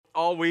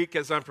all week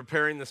as I'm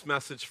preparing this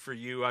message for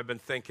you, I've been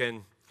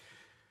thinking,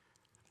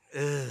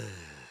 ugh.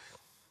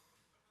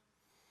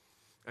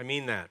 I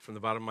mean that from the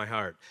bottom of my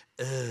heart.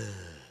 Ugh.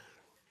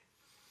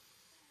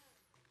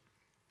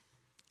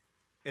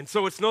 And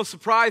so it's no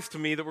surprise to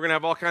me that we're going to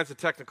have all kinds of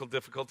technical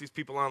difficulties.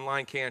 People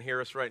online can't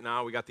hear us right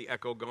now. We got the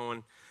echo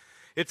going.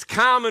 It's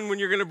common when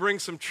you're going to bring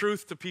some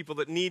truth to people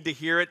that need to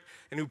hear it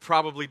and who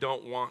probably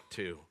don't want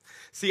to.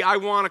 See, I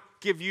want to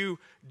give you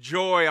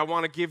joy. I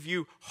want to give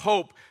you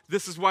hope.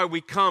 This is why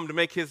we come, to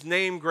make his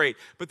name great.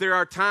 But there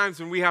are times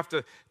when we have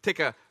to take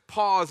a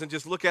pause and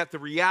just look at the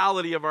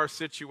reality of our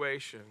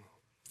situation.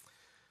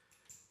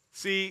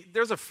 See,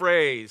 there's a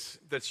phrase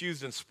that's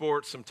used in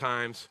sports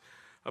sometimes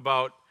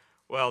about,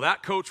 well,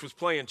 that coach was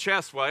playing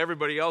chess while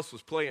everybody else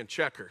was playing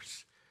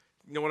checkers.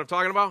 You know what I'm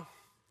talking about?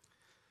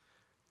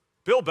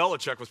 Bill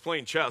Belichick was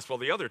playing chess while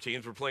the other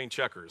teams were playing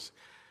checkers.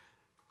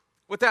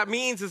 What that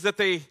means is that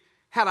they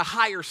had a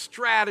higher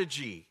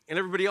strategy and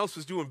everybody else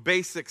was doing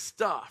basic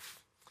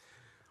stuff.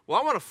 Well,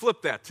 I want to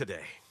flip that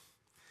today.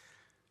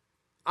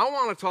 I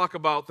want to talk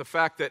about the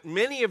fact that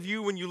many of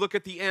you, when you look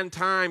at the end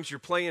times, you're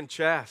playing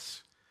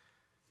chess.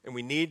 And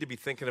we need to be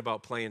thinking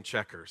about playing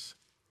checkers.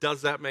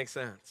 Does that make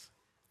sense?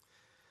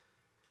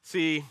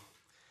 See,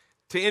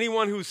 to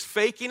anyone who's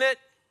faking it,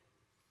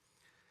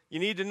 you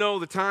need to know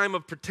the time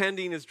of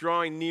pretending is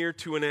drawing near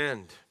to an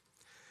end.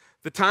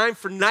 The time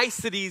for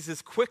niceties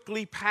is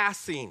quickly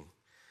passing.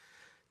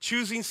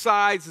 Choosing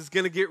sides is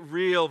going to get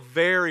real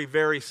very,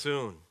 very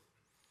soon.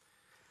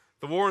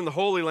 The war in the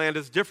Holy Land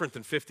is different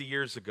than 50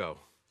 years ago.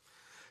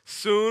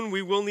 Soon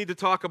we will need to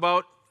talk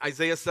about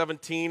Isaiah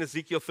 17,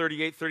 Ezekiel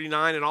 38,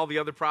 39, and all the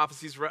other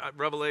prophecies,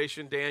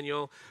 Revelation,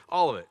 Daniel,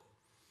 all of it.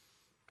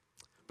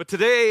 But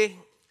today,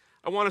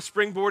 I want to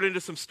springboard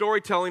into some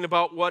storytelling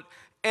about what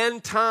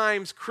end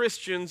times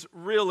Christians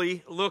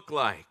really look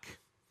like.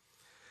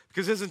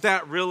 Because isn't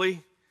that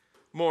really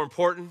more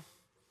important?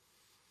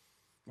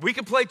 We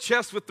can play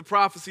chess with the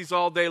prophecies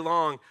all day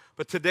long,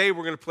 but today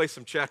we're going to play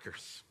some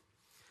checkers.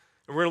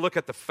 And we're going to look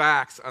at the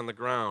facts on the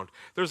ground.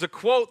 There's a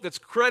quote that's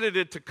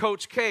credited to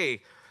Coach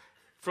K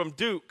from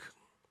Duke.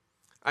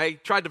 I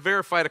tried to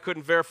verify it. I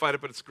couldn't verify it,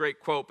 but it's a great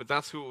quote, but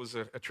that's who it was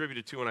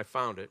attributed to when I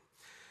found it.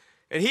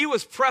 And he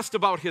was pressed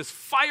about his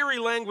fiery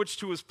language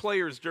to his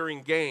players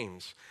during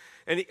games.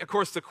 And of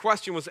course, the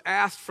question was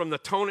asked from the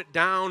tone it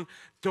down,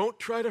 don't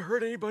try to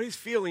hurt anybody's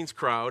feelings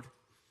crowd.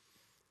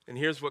 And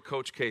here's what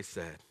Coach K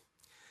said.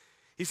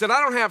 He said,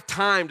 I don't have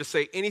time to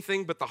say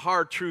anything but the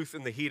hard truth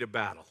in the heat of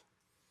battle.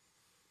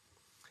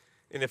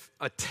 And if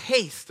a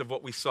taste of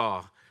what we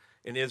saw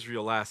in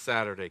Israel last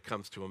Saturday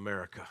comes to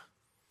America.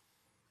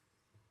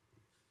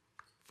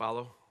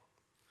 Follow?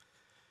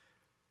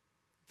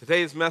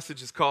 Today's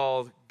message is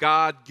called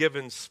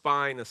God-Given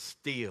Spine of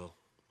Steel.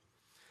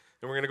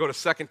 And we're going to go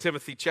to 2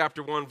 Timothy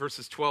chapter 1,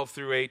 verses 12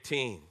 through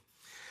 18.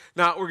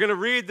 Now, we're going to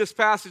read this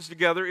passage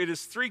together. It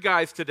is three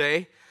guys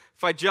today,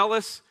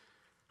 Phygellus,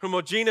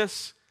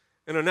 Hermogenes,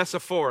 and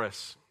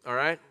Onesiphorus. All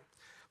right?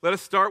 Let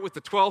us start with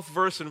the 12th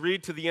verse and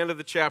read to the end of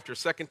the chapter,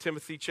 2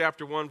 Timothy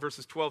chapter 1,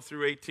 verses 12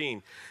 through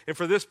 18. And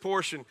for this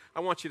portion,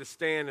 I want you to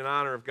stand in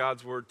honor of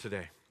God's word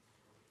today.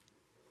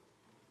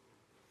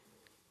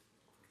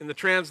 In the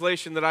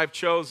translation that I've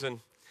chosen,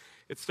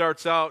 it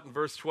starts out in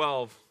verse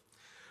 12,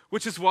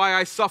 which is why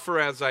I suffer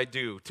as I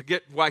do. To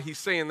get why he's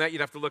saying that, you'd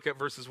have to look at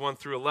verses 1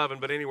 through 11,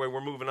 but anyway, we're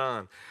moving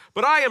on.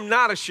 But I am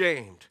not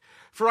ashamed,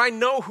 for I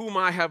know whom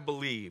I have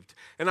believed,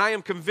 and I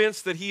am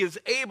convinced that he is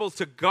able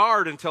to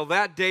guard until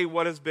that day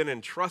what has been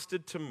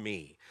entrusted to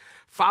me.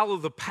 Follow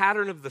the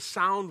pattern of the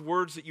sound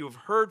words that you have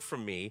heard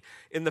from me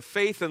in the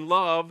faith and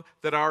love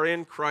that are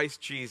in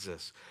Christ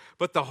Jesus.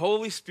 But the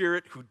Holy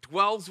Spirit who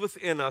dwells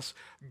within us,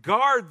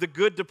 guard the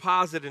good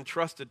deposit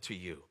entrusted to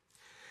you.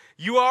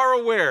 You are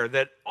aware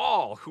that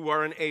all who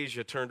are in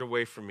Asia turned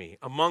away from me,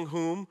 among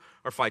whom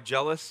are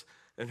Phygellus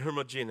and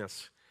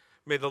Hermogenes.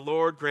 May the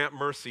Lord grant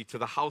mercy to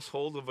the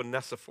household of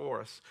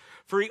Onesiphorus,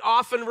 for he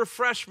often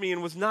refreshed me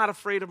and was not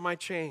afraid of my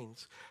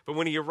chains. But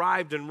when he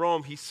arrived in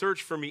Rome, he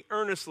searched for me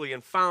earnestly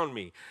and found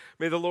me.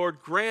 May the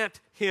Lord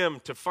grant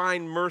him to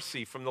find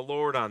mercy from the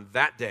Lord on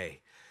that day.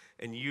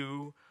 And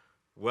you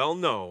well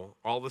know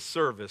all the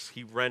service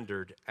he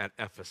rendered at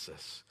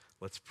Ephesus.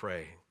 Let's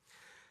pray.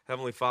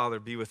 Heavenly Father,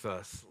 be with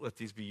us. Let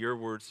these be your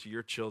words to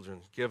your children.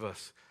 Give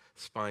us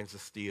spines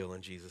of steel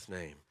in Jesus'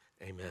 name.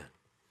 Amen.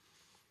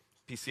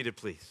 Be seated,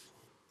 please.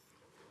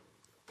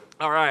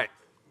 All right.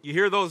 You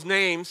hear those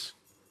names.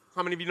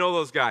 How many of you know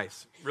those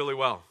guys really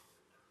well?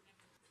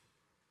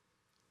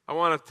 I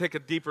want to take a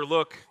deeper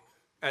look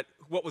at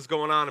what was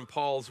going on in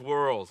Paul's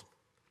world.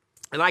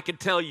 And I can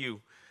tell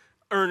you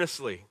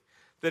earnestly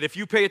that if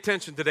you pay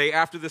attention today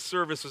after this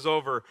service is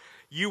over,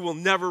 you will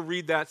never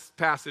read that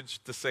passage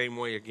the same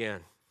way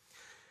again.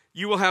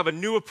 You will have a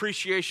new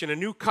appreciation, a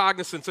new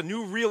cognizance, a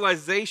new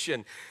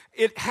realization.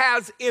 It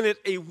has in it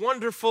a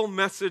wonderful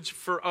message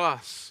for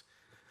us.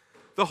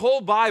 The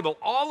whole Bible,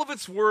 all of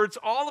its words,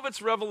 all of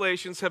its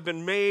revelations have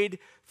been made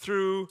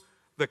through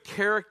the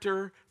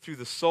character, through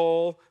the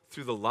soul,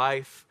 through the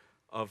life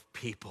of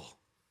people.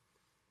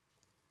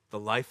 the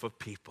life of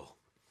people.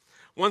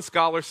 One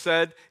scholar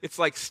said it's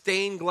like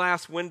stained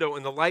glass window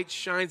and the light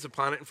shines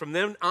upon it, and from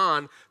then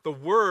on, the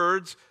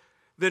words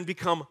then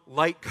become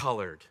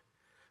light-colored.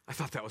 I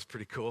thought that was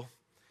pretty cool.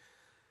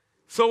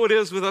 So it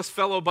is with us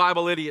fellow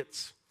Bible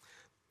idiots.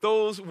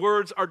 Those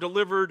words are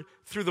delivered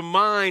through the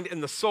mind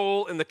and the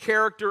soul and the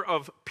character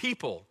of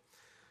people.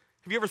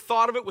 Have you ever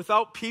thought of it?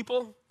 Without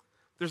people,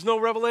 there's no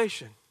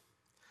revelation.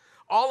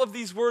 All of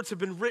these words have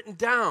been written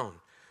down.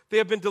 They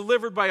have been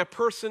delivered by a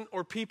person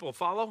or people.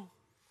 Follow?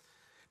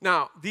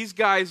 Now, these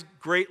guys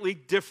greatly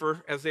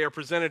differ as they are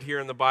presented here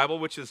in the Bible,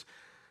 which is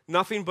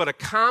nothing but a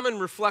common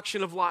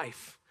reflection of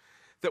life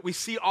that we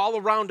see all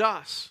around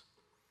us.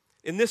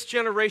 In this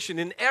generation,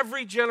 in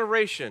every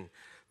generation,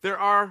 there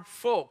are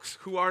folks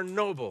who are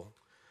noble,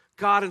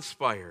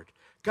 God-inspired,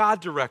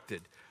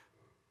 God-directed,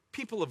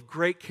 people of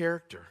great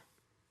character.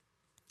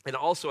 And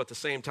also at the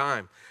same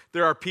time,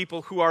 there are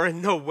people who are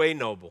in no way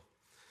noble.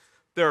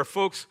 There are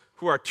folks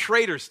who are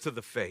traitors to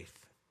the faith.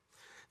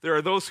 There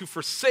are those who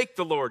forsake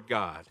the Lord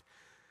God.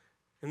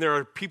 And there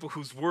are people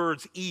whose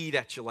words eat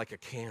at you like a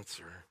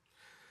cancer.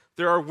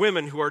 There are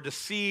women who are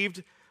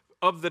deceived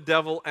of the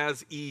devil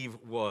as Eve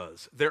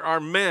was. There are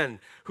men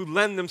who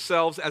lend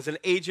themselves as an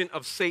agent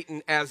of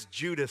Satan as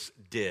Judas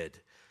did.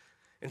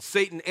 And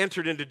Satan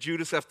entered into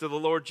Judas after the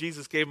Lord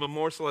Jesus gave him a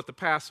morsel at the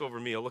Passover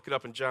meal. Look it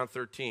up in John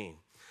 13.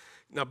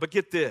 Now, but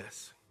get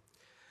this.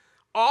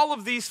 All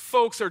of these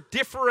folks are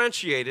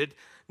differentiated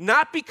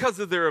not because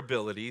of their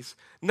abilities,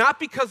 not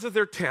because of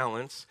their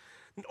talents,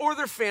 or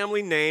their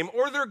family name,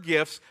 or their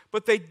gifts,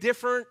 but they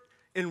differ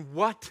in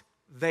what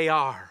they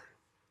are.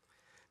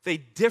 They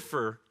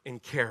differ in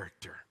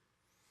character.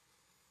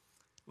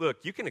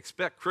 Look, you can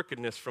expect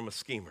crookedness from a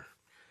schemer,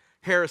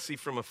 heresy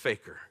from a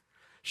faker,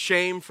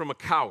 shame from a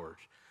coward,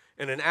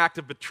 and an act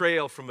of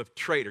betrayal from a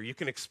traitor. You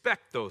can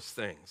expect those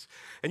things.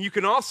 And you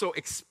can also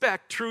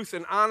expect truth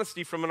and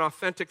honesty from an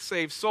authentic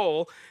saved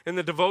soul and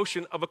the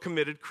devotion of a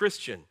committed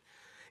Christian.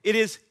 It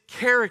is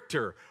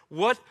character,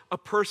 what a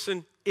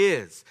person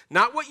is.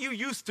 Not what you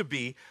used to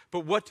be,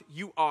 but what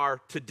you are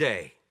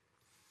today.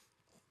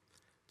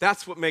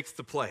 That's what makes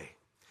the play.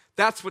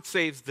 That's what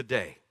saves the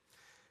day.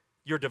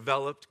 Your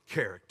developed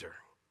character.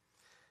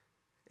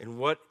 And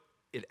what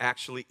it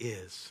actually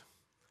is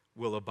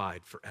will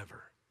abide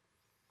forever.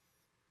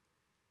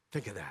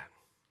 Think of that.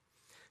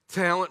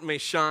 Talent may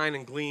shine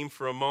and gleam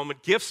for a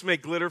moment. Gifts may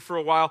glitter for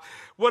a while.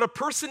 What a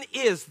person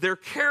is, their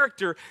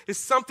character, is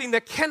something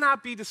that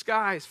cannot be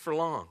disguised for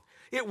long.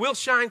 It will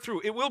shine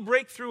through. It will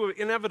break through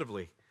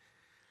inevitably.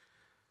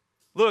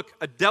 Look,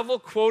 a devil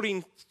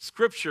quoting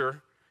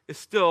scripture is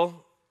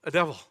still a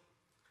devil.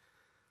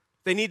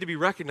 They need to be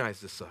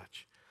recognized as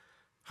such.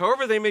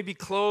 However, they may be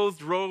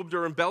clothed, robed,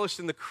 or embellished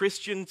in the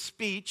Christian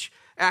speech,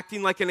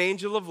 acting like an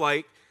angel of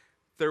light,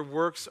 their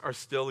works are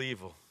still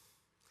evil.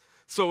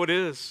 So it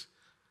is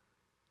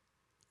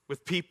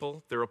with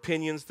people. Their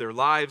opinions, their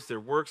lives, their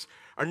works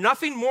are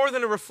nothing more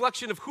than a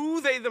reflection of who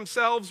they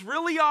themselves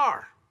really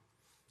are.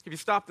 Have you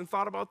stopped and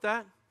thought about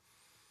that?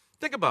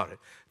 Think about it.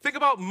 Think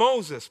about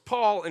Moses,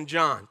 Paul, and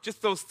John,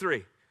 just those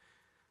three,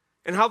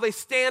 and how they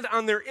stand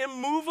on their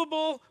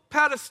immovable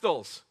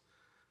pedestals,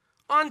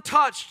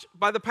 untouched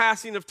by the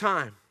passing of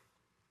time.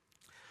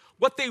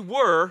 What they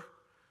were,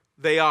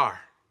 they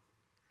are.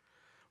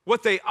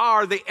 What they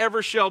are, they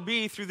ever shall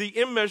be through the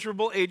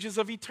immeasurable ages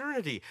of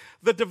eternity.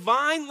 The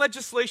divine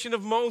legislation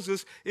of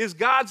Moses is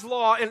God's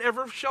law and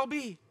ever shall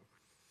be.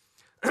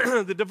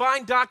 The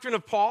divine doctrine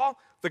of Paul,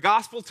 the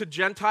gospel to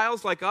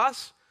Gentiles like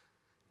us,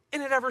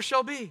 and it ever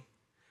shall be.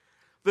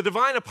 The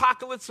divine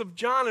apocalypse of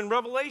John and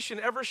Revelation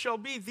ever shall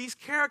be. These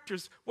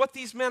characters, what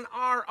these men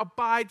are,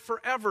 abide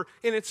forever,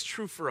 and it's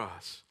true for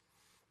us.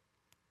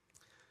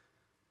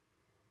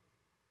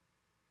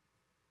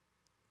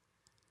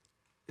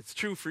 It's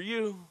true for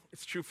you,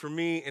 it's true for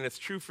me, and it's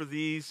true for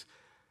these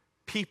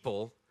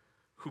people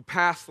who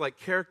pass like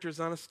characters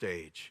on a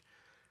stage,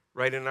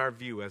 right in our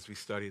view as we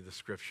study the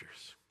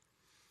scriptures.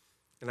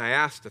 And I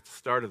asked at the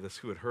start of this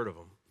who had heard of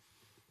them.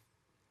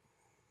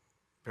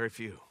 Very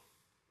few.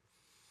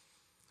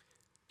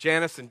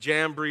 Jannes and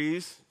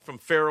Jambres, from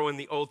Pharaoh in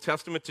the Old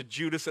Testament to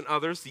Judas and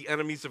others, the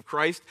enemies of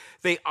Christ,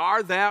 they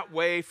are that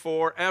way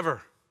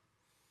forever.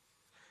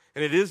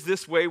 And it is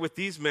this way with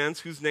these men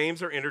whose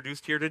names are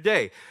introduced here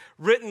today.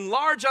 Written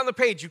large on the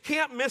page, you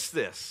can't miss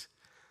this.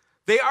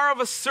 They are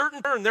of a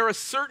certain turn, they're a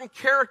certain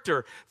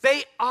character,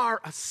 they are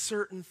a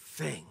certain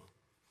thing.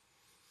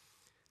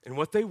 And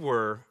what they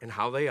were and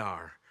how they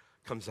are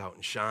comes out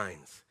and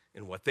shines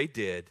in what they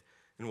did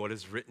and what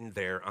is written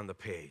there on the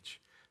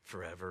page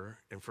forever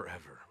and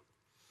forever.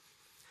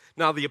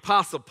 Now, the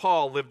Apostle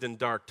Paul lived in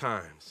dark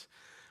times.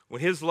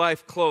 When his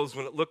life closed,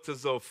 when it looked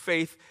as though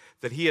faith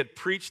that he had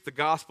preached, the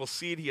gospel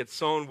seed he had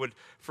sown, would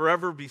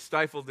forever be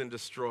stifled and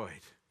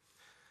destroyed.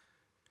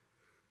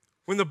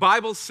 When the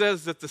Bible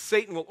says that the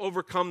Satan will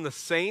overcome the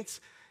saints,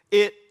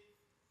 think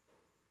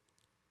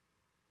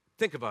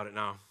about it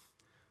now.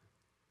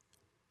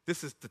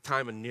 This is the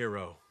time of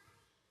Nero.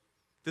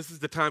 This is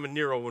the time of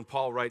Nero when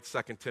Paul writes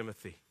 2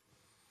 Timothy.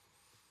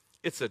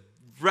 It's a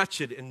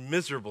wretched and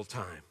miserable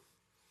time.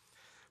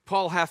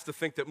 Paul has to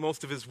think that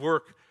most of his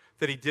work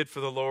that he did for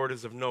the Lord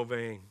is of no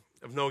vain,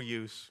 of no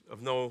use,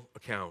 of no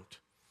account.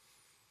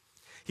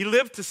 He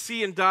lived to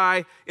see and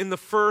die in the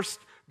first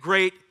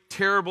great,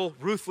 terrible,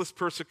 ruthless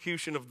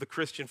persecution of the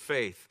Christian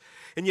faith.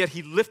 And yet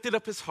he lifted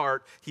up his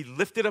heart, he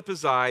lifted up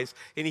his eyes,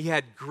 and he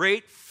had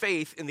great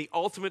faith in the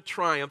ultimate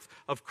triumph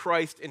of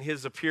Christ in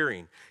his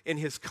appearing, in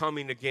his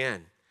coming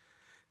again.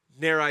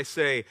 Dare I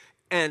say,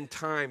 end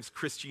times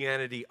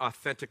Christianity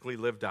authentically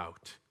lived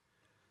out.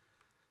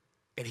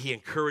 And he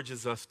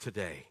encourages us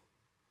today.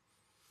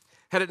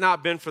 Had it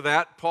not been for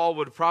that, Paul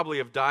would probably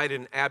have died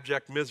in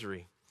abject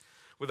misery,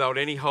 without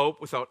any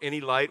hope, without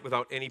any light,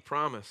 without any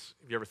promise.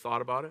 Have you ever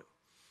thought about it?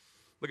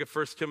 Look at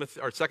 2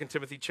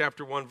 Timothy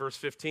chapter 1, verse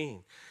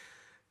 15.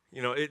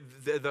 You know, it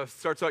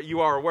starts out, you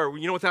are aware.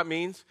 You know what that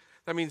means?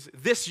 That means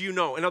this you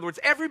know. In other words,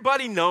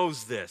 everybody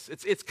knows this.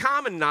 It's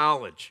common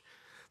knowledge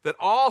that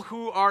all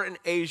who are in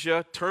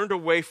Asia turned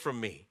away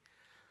from me,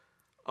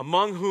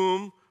 among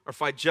whom are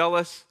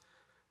Phygellus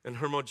and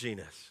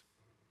Hermogenes.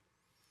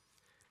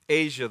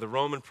 Asia, the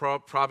Roman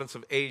province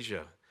of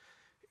Asia,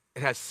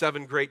 it has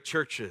 7 great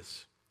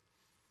churches.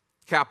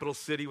 Capital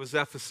city was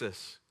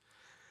Ephesus.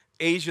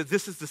 Asia,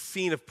 this is the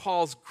scene of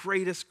Paul's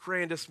greatest,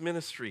 grandest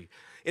ministry.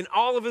 In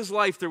all of his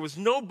life, there was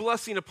no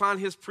blessing upon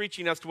his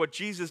preaching as to what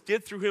Jesus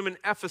did through him in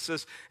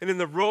Ephesus and in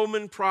the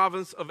Roman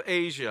province of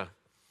Asia.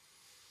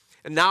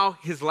 And now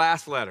his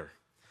last letter,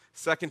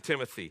 2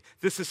 Timothy.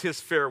 This is his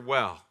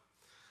farewell.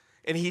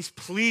 And he's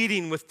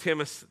pleading with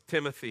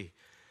Timothy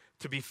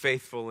to be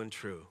faithful and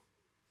true.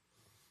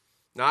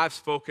 Now, I've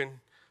spoken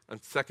on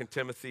 2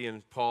 Timothy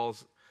and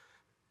Paul's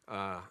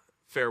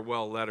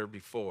farewell letter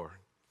before.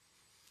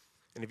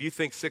 And if you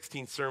think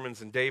 16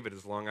 sermons in David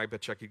is long, I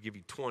bet you I could give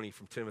you 20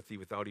 from Timothy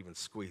without even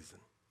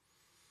squeezing.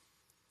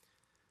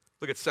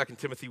 Look at 2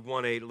 Timothy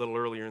 1:8, a little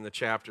earlier in the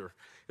chapter.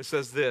 It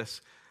says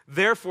this,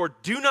 "Therefore,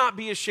 do not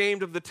be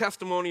ashamed of the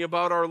testimony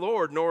about our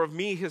Lord, nor of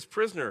me, his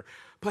prisoner,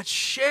 but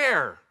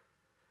share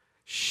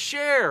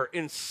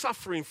in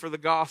suffering for the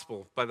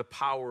gospel by the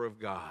power of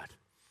God."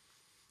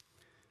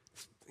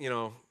 You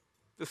know,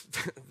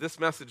 this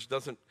message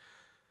doesn't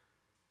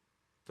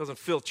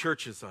fill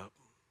churches up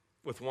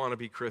with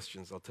wannabe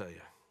Christians, I'll tell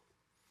you.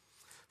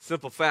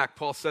 Simple fact,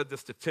 Paul said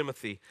this to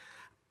Timothy.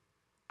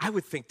 I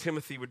would think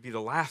Timothy would be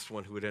the last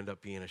one who would end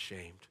up being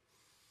ashamed.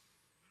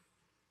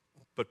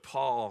 But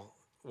Paul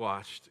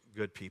watched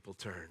good people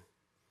turn.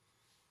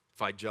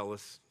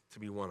 Phygellus to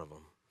be one of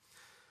them.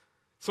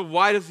 So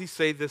why does he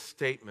say this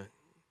statement?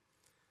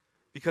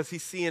 Because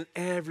he's seeing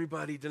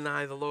everybody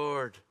deny the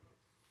Lord.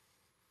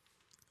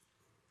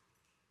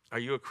 Are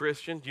you a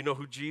Christian? Do you know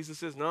who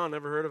Jesus is? No,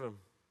 never heard of him.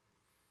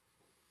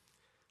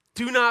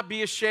 Do not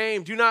be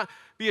ashamed. Do not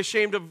be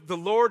ashamed of the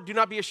Lord. Do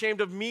not be ashamed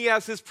of me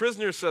as his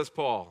prisoner, says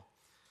Paul.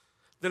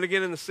 Then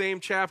again in the same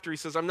chapter, he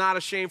says, I'm not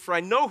ashamed, for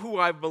I know who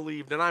I've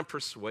believed, and I'm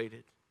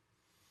persuaded.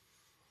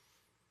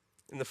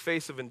 In the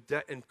face of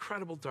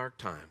incredible dark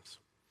times.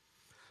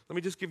 Let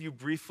me just give you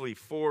briefly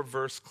 4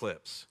 verse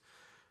clips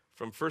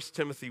from 1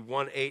 Timothy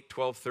 1:8,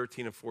 12,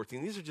 13, and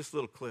 14. These are just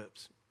little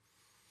clips.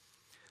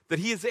 That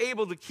he is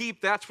able to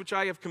keep that which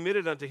I have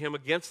committed unto him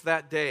against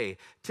that day.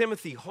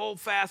 Timothy, hold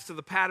fast to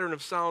the pattern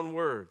of sound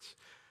words.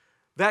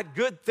 That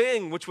good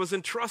thing which was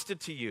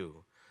entrusted to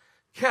you,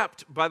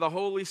 kept by the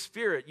Holy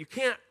Spirit. You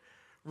can't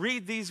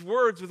read these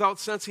words without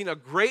sensing a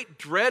great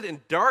dread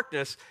and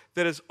darkness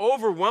that has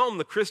overwhelmed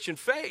the Christian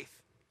faith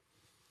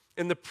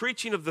in the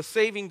preaching of the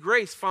saving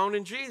grace found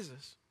in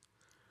Jesus.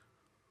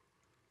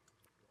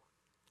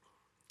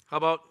 How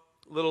about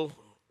a little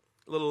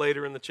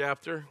later in the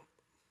chapter?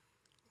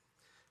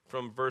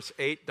 From verse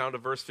 8 down to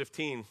verse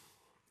 15.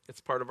 It's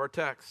part of our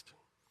text.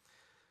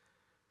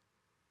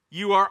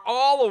 You are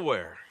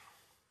aware,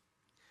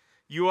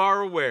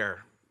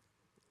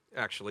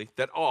 actually,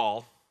 that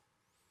all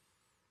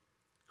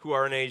who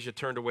are in Asia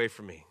turned away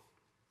from me.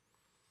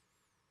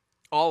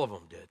 All of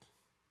them did.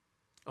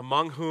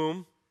 Among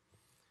whom,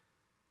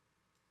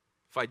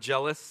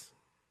 Phygellus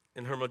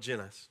and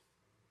Hermogenes.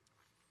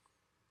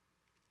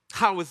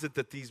 How is it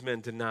that these men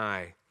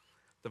deny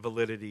the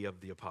validity of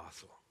the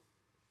apostle?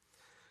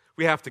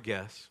 We have to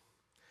guess.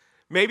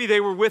 Maybe they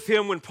were with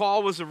him when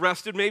Paul was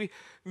arrested.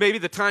 Maybe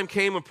the time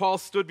came when Paul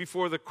stood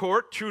before the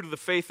court, true to the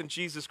faith in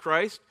Jesus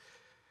Christ.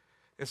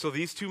 And so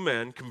these 2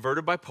 men,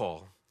 converted by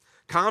Paul,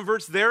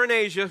 converts there in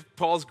Asia,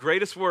 Paul's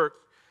greatest work,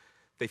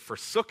 they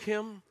forsook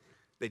him,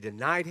 they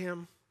denied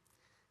him,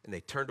 and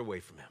they turned away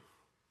from him.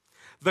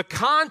 The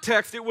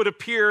context, it would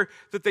appear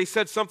that they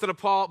said something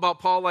about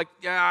Paul like,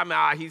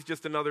 he's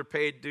just another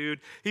paid dude.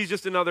 He's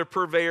just another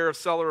purveyor,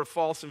 seller of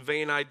false and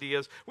vain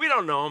ideas. We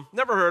don't know him,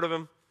 never heard of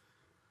him.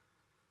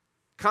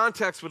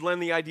 Context would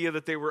lend the idea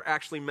that they were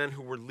actually men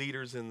who were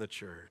leaders in the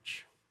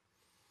church.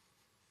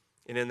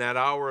 And in that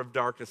hour of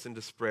darkness and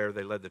despair,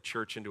 they led the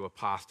church into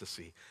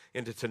apostasy,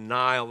 into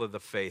denial of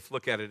the faith.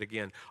 Look at it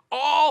again.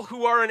 All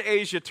who are in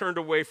Asia turned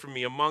away from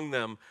me. Among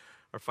them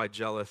are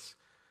Phygellus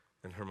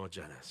and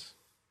Hermogenes.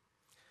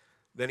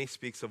 Then he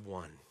speaks of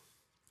one.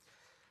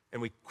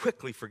 And we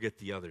quickly forget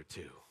the other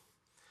 2.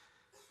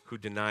 who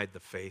denied the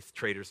faith,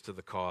 traitors to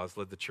the cause,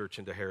 led the church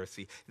into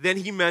heresy. Then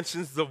he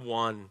mentions the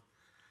one,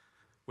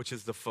 which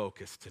is the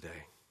focus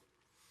today.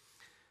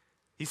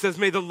 He says,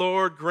 may the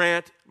Lord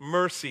grant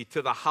mercy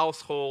to the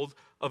household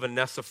of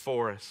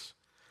Onesiphorus.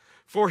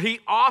 For he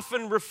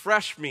often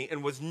refreshed me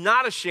and was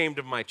not ashamed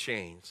of my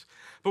chains.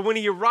 But when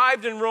he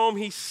arrived in Rome,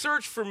 he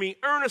searched for me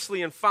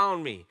earnestly and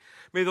found me.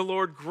 May the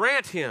Lord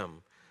grant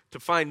him to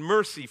find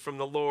mercy from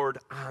the Lord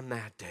on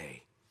that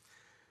day.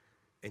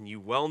 And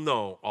you well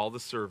know all the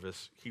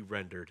service he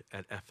rendered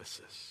at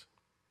Ephesus.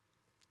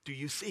 Do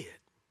you see it?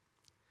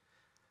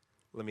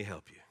 Let me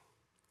help you.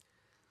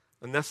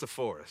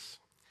 Onesiphorus,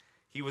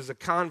 he was a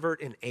convert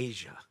in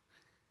Asia,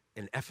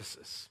 in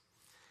Ephesus.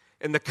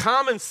 And the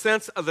common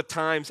sense of the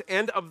times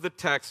and of the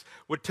text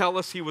would tell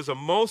us he was a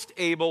most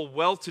able,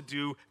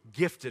 well-to-do,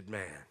 gifted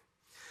man.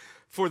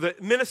 For the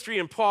ministry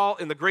in Paul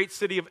in the great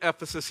city of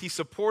Ephesus, he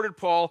supported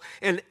Paul,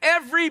 and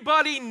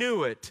everybody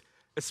knew it,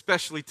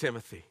 especially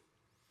Timothy.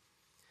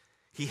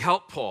 He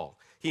helped Paul.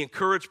 He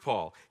encouraged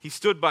Paul. He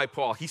stood by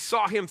Paul. He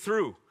saw him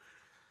through.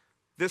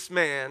 This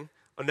man,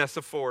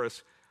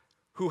 Onesiphorus,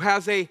 who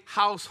has a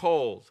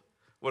household.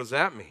 What does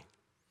that mean?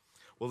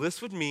 Well, this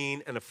would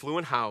mean an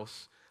affluent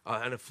house,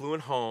 an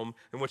affluent home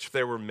in which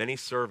there were many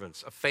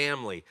servants, a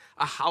family,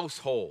 a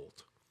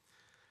household.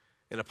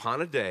 And upon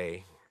a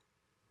day,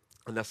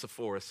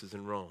 Onesiphorus is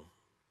in Rome.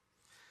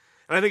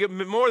 And I think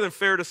it's more than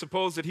fair to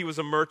suppose that he was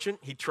a merchant.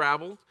 He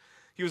traveled.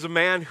 He was a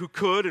man who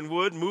could and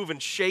would move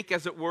and shake,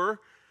 as it were,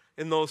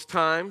 in those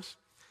times.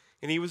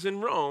 And he was in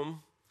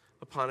Rome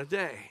upon a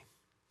day.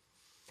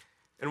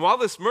 And while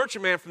this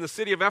merchant man from the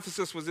city of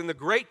Ephesus was in the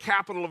great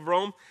capital of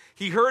Rome,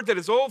 he heard that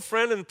his old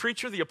friend and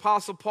preacher, the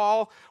Apostle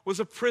Paul, was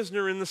a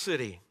prisoner in the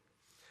city.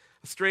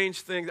 A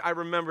strange thing I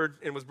remembered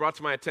and was brought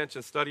to my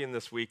attention studying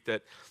this week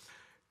that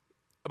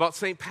about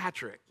St.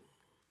 Patrick.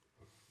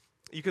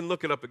 You can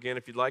look it up again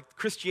if you'd like.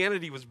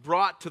 Christianity was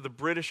brought to the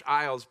British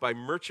Isles by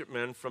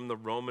merchantmen from the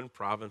Roman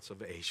province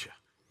of Asia.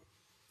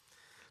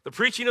 The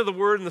preaching of the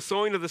word and the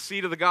sowing of the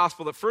seed of the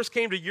gospel that first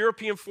came to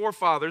European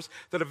forefathers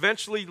that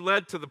eventually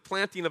led to the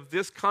planting of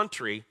this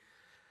country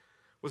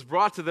was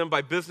brought to them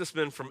by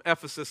businessmen from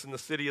Ephesus in the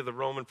city of the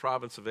Roman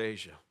province of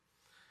Asia.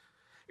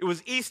 It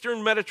was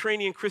Eastern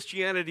Mediterranean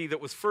Christianity that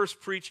was first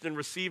preached and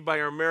received by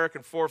our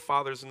American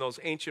forefathers in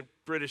those ancient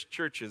British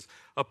churches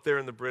up there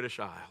in the British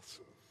Isles.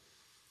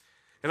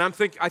 And I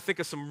think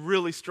of some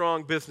really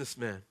strong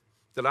businessmen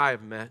that I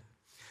have met.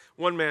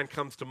 One man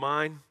comes to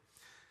mind.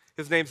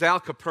 His name's Al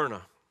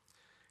Caperna,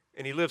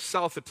 and he lives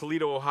south of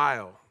Toledo,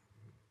 Ohio.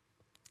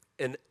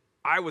 And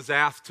I was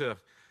asked to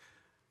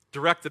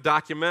direct the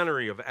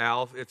documentary of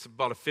Al. It's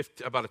about a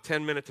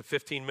 10-minute to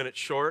 15-minute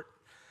short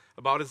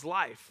about his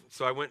life.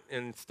 So I went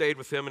and stayed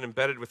with him and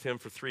embedded with him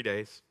for 3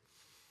 days.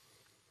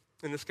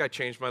 And this guy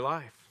changed my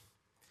life.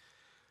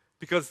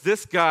 Because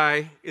this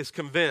guy is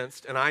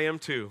convinced, and I am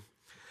too,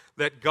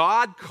 that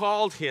God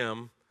called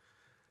him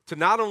to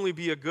not only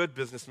be a good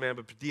businessman,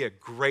 but to be a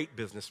great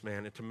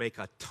businessman and to make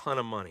a ton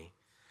of money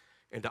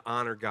and to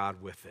honor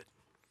God with it.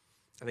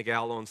 I think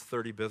Al owns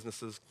 30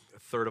 businesses. A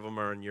third of them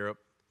are in Europe.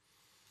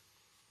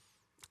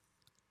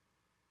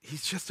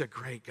 He's just a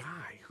great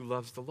guy who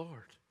loves the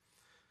Lord.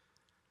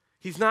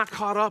 He's not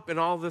caught up in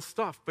all this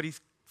stuff, but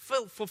he's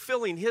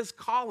fulfilling his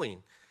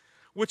calling,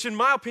 which in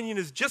my opinion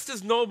is just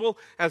as noble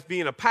as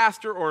being a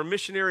pastor or a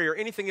missionary or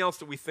anything else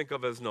that we think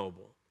of as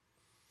noble.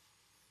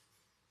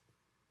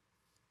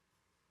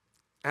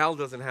 Al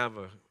doesn't have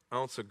an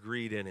ounce of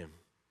greed in him,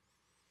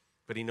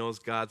 but he knows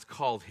God's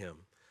called him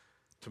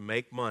to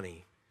make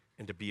money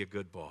and to be a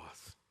good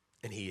boss,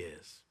 and he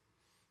is.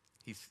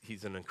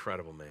 He's an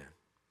incredible man.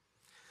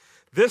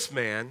 This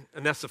man,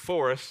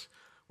 Onesiphorus,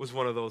 was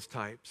one of those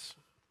types.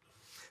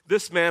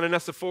 This man,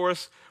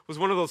 Onesiphorus, was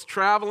one of those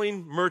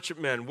traveling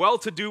merchantmen,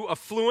 well-to-do,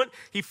 affluent.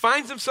 He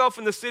finds himself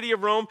in the city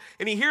of Rome,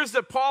 and he hears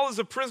that Paul is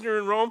a prisoner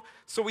in Rome,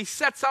 so he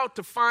sets out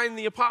to find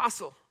the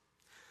apostle.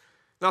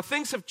 Now,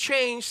 things have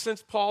changed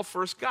since Paul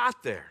first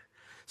got there.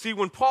 See,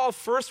 when Paul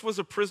first was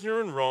a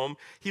prisoner in Rome,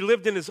 he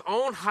lived in his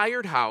own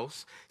hired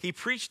house. He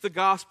preached the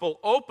gospel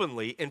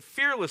openly and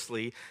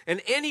fearlessly,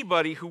 and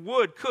anybody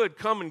who could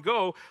come and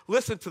go,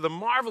 listen to the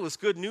marvelous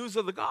good news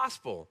of the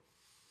gospel.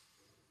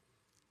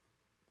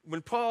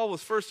 When Paul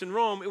was first in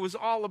Rome, it was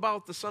all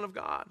about the Son of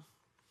God.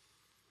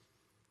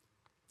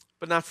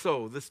 But not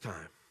so this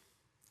time.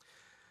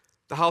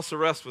 The house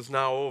arrest was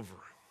now over.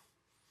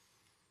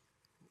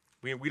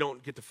 We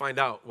don't get to find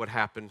out what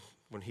happened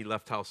when he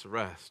left house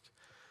arrest.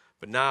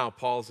 But now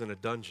Paul's in a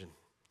dungeon,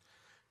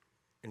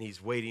 and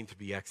he's waiting to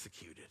be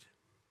executed.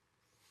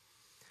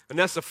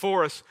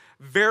 Onesiphorus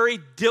very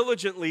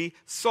diligently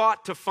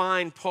sought to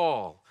find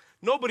Paul.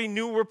 Nobody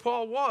knew where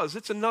Paul was.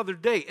 It's another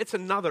day. It's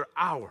another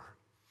hour.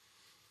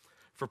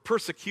 For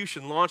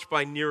persecution launched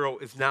by Nero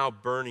is now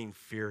burning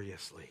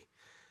furiously.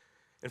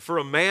 And for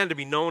a man to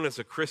be known as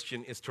a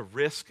Christian is to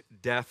risk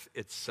death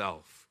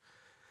itself.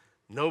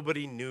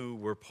 Nobody knew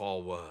where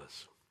Paul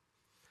was.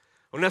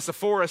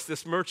 Onesiphorus,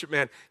 this merchant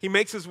man, he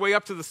makes his way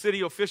up to the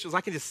city officials.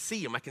 I can just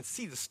see him. I can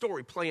see the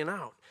story playing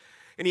out.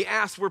 And he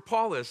asks where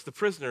Paul is, the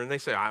prisoner, and they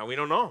say, we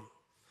don't know him.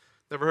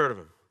 Never heard of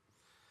him.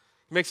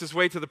 He makes his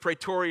way to the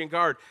Praetorian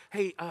Guard.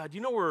 Hey, do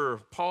you know where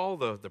Paul,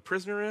 the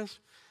prisoner, is?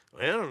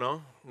 I don't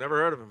know.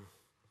 Never heard of him.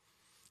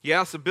 He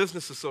asks a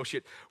business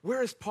associate,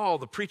 where is Paul,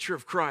 the preacher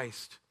of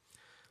Christ?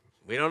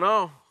 We don't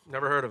know.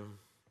 Never heard of him.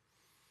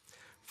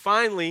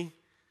 Finally,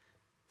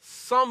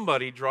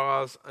 somebody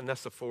draws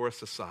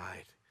Onesiphorus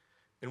aside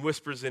and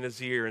whispers in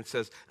his ear and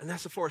says,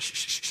 Onesiphorus,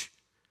 shh.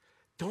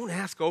 Don't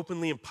ask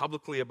openly and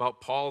publicly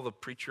about Paul, the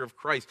preacher of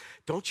Christ.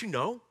 Don't you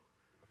know?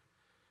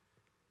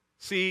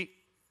 See,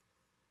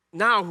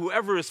 now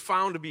whoever is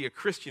found to be a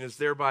Christian is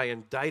thereby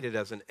indicted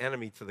as an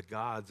enemy to the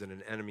gods and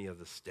an enemy of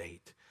the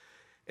state,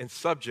 and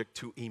subject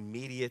to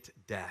immediate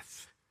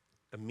death,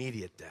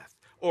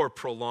 or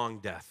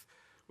prolonged death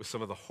with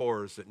some of the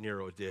horrors that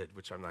Nero did,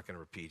 which I'm not going to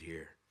repeat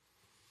here.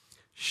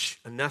 Shh,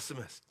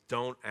 Onesimus,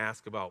 don't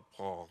ask about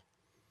Paul.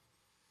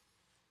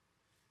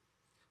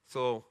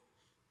 So,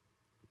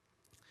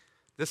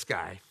 this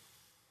guy,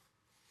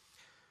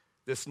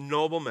 this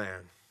noble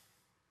man,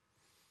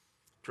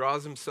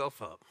 draws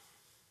himself up,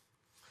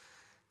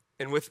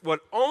 and with what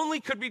only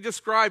could be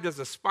described as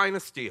a spine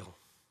of steel,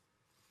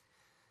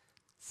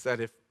 said,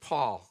 if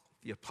Paul,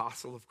 the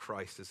apostle of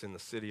Christ, is in the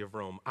city of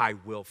Rome, I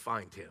will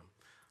find him,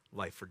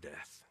 life or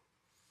death.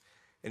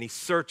 And he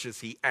searches,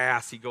 he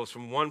asks, he goes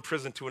from one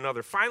prison to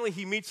another. Finally,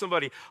 he meets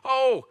somebody.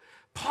 Oh,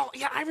 Paul,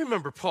 yeah, I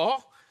remember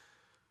Paul.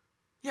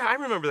 Yeah, I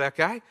remember that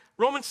guy.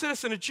 Roman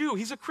citizen, a Jew.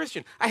 He's a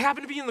Christian. I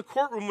happened to be in the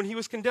courtroom when he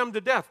was condemned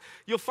to death.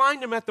 You'll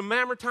find him at the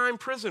Mamertine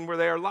prison where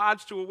they are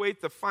lodged to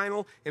await the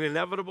final and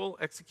inevitable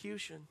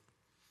execution.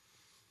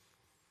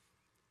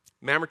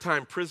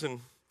 Mamertine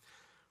prison,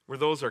 where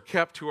those are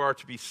kept who are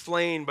to be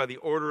slain by the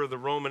order of the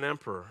Roman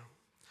emperor.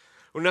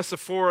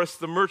 Onesiphorus,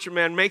 the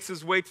merchantman, makes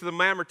his way to the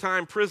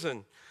Mamertine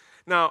prison.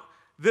 Now,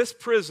 this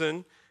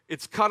prison,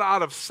 it's cut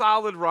out of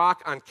solid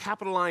rock on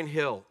Capitoline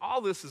Hill.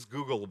 All this is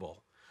Googleable.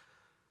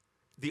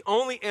 The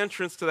only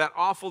entrance to that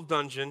awful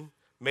dungeon,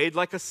 made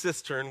like a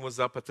cistern, was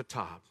up at the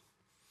top.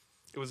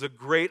 It was a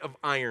grate of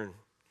iron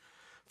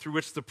through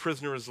which the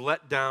prisoner is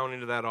let down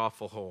into that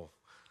awful hole,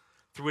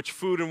 through which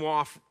food and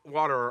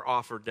water are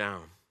offered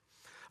down.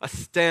 A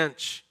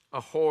stench, a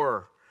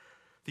horror.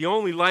 The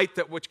only light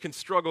that which can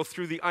struggle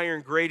through the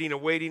iron grating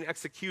awaiting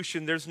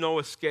execution. There's no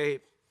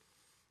escape.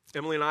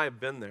 Emily and I have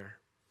been there.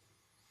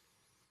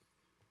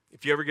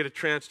 If you ever get a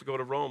chance to go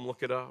to Rome,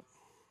 look it up.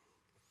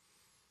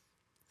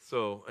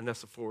 So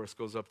Onesiphorus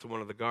goes up to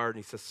one of the guard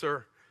and he says,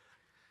 sir,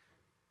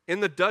 in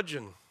the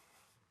dungeon,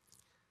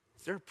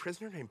 is there a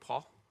prisoner named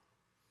Paul?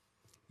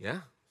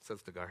 Yeah,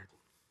 says the guard.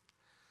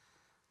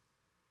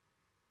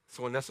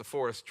 So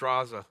Onesiphorus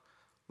draws a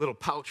little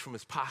pouch from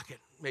his pocket,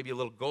 maybe a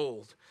little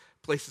gold,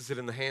 places it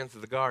in the hands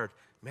of the guard.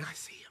 May I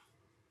see him?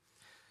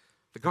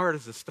 The guard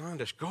is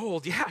astonished.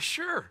 Gold? Yeah,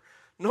 sure.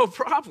 No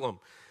problem.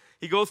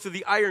 He goes to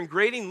the iron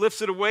grating,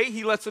 lifts it away.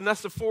 He lets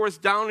Onesiphorus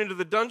down into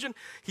the dungeon.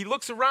 He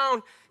looks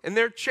around, and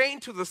there,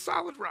 chained to the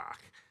solid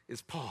rock,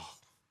 is Paul,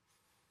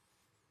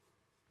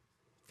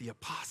 the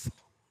apostle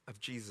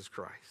of Jesus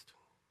Christ.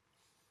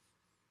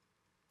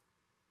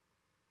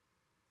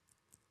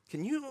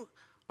 Can you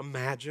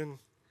imagine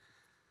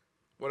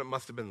what it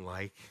must have been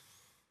like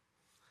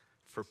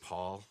for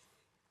Paul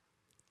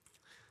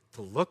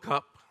to look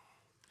up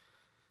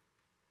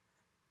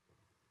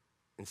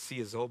and see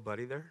his old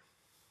buddy there?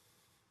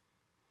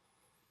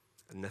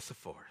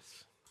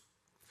 Onesiphorus.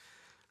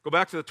 Go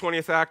back to the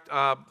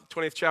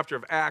 20th chapter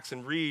of Acts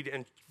and read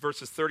in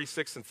verses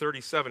 36 and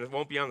 37. It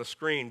won't be on the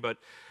screen, but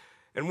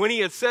and when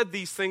he had said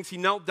these things, he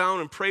knelt down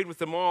and prayed with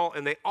them all,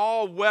 and they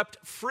all wept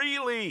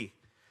freely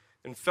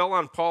and fell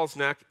on Paul's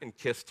neck and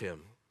kissed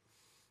him.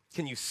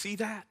 Can you see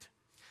that?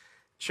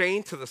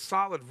 Chained to the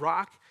solid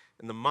rock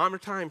in the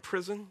Mamertine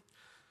prison,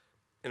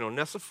 and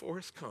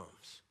Onesiphorus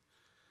comes.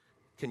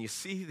 Can you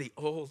see the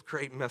old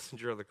great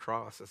messenger of the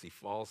cross as he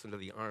falls into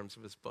the arms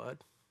of his bud?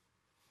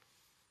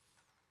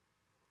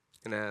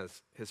 And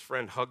as his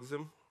friend hugs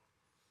him,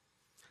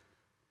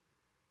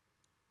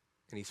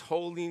 and he's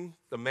holding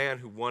the man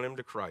who won him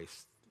to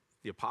Christ,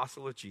 the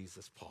apostle of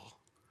Jesus, Paul.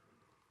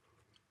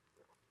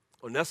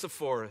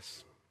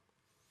 Onesiphorus,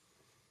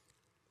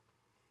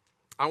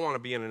 I want to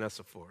be an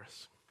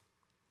Onesiphorus,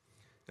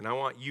 and I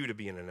want you to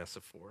be an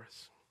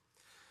Onesiphorus.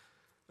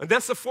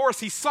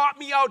 Onesiphorus, he sought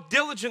me out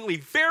diligently,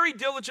 very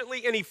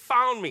diligently, and he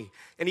found me.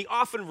 And he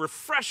often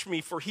refreshed me,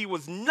 for he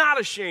was not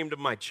ashamed of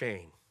my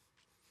chain.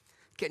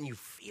 Can you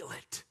feel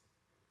it?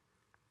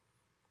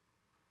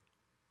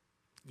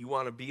 You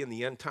want to be in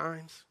the end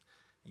times?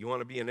 You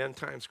want to be an end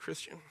times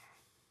Christian?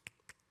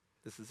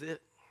 This is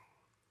it.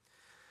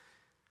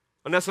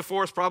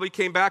 Onesiphorus probably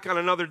came back on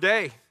another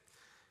day,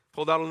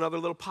 pulled out another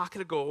little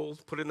pocket of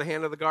gold, put it in the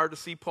hand of the guard to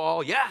see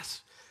Paul.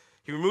 Yes.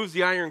 He removes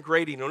the iron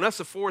grating.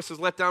 Onesiphorus is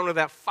let down to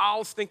that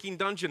foul, stinking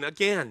dungeon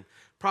again,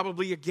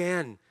 probably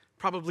again.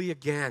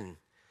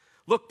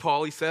 Look,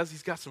 Paul, he says,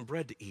 he's got some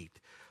bread to eat.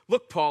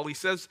 Look, Paul, he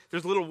says,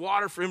 there's a little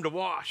water for him to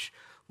wash.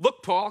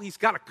 Look, Paul, he's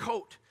got a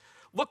coat.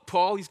 Look,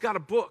 Paul, he's got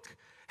a book.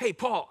 Hey,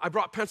 Paul, I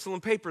brought pencil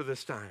and paper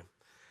this time.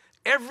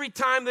 Every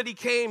time that he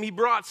came, he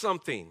brought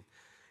something.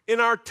 In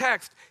our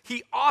text,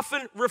 he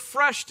often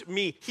refreshed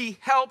me. He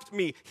helped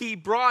me. He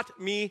brought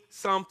me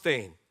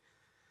something.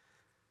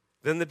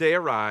 Then the day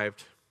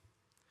arrived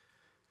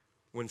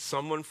when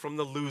someone from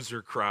the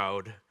loser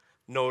crowd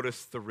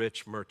noticed the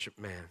rich merchant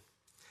man.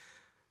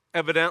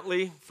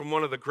 Evidently, from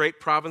one of the great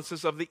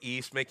provinces of the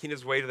east, making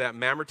his way to that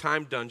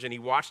Mamertine dungeon, he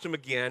watched him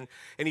again,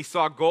 and he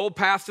saw gold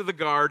pass to the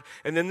guard,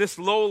 and then this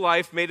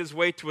lowlife made his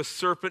way to a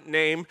serpent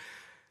named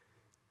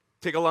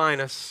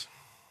Tigellinus.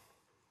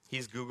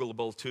 He's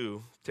Googleable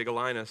too.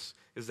 Tigellinus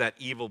is that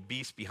evil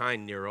beast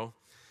behind Nero.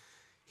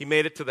 He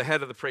made it to the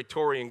head of the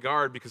Praetorian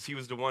Guard because he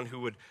was the one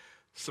who would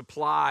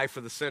supply for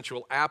the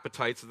sensual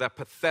appetites of that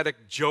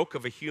pathetic joke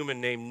of a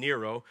human named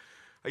Nero.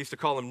 I used to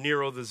call him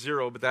Nero the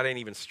Zero, but that ain't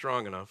even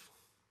strong enough.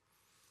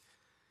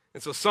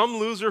 And so some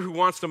loser who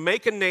wants to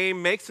make a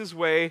name makes his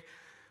way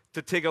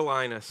to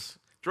Tigellinus,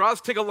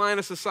 draws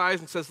Tigellinus aside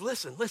and says,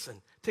 listen,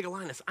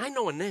 Tigellinus, I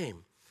know a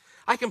name.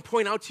 I can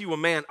point out to you a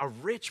man, a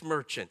rich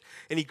merchant,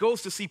 and he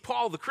goes to see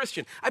Paul the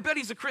Christian. I bet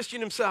he's a Christian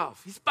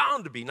himself. He's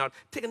bound to be. Now,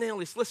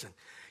 Tigellinus, listen,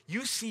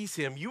 you seize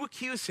him, you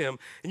accuse him,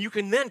 and you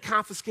can then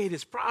confiscate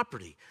his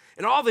property,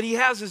 and all that he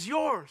has is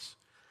yours.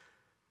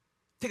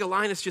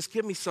 Tigellinus, just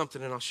give me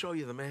something, and I'll show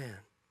you the man.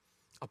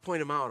 I'll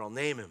point him out. I'll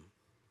name him.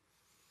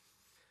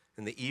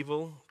 And the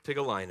evil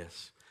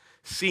Tigellinus,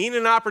 seeing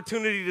an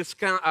opportunity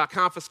to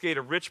confiscate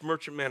a rich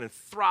merchant man and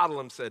throttle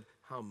him, said,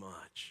 how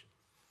much?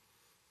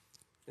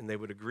 And they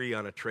would agree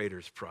on a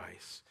trader's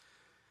price.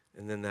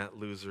 And then that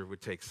loser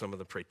would take some of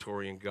the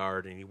Praetorian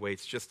Guard, and he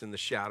waits just in the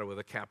shadow of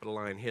the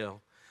Capitoline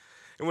Hill.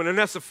 And when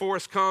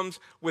Onesiphorus comes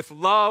with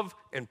love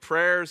and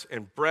prayers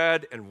and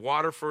bread and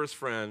water for his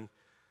friend,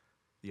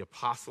 the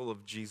apostle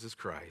of Jesus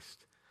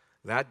Christ,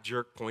 that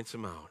jerk points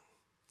him out.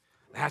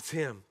 That's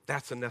him.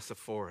 That's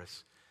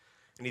Onesiphorus.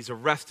 And he's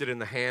arrested in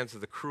the hands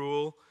of the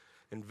cruel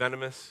and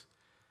venomous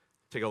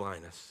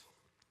Tigellinus.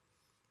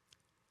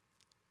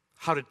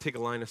 How did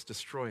Tigellinus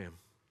destroy him?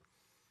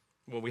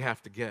 Well, we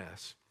have to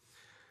guess.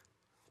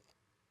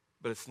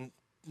 But it's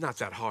not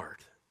that hard.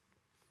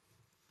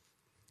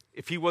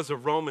 If he was a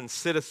Roman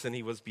citizen,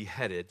 he was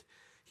beheaded.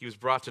 He was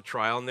brought to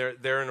trial, and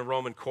there in a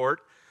Roman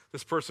court,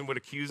 this person would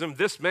accuse him,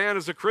 this man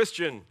is a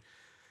Christian.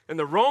 And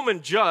the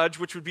Roman judge,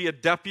 which would be a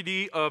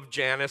deputy of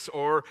Janus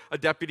or a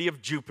deputy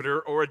of Jupiter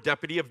or a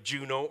deputy of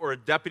Juno or a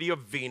deputy of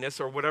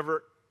Venus or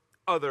whatever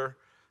other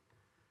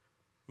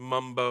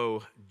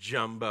mumbo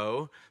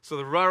jumbo. So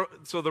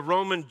the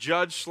Roman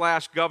judge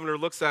 / governor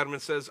looks at him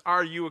and says,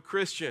 are you a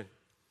Christian?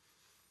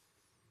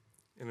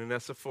 And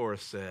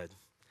Onesiphorus said,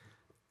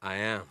 I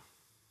am.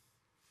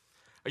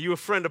 Are you a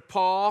friend of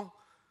Paul,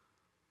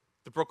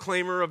 the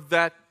proclaimer of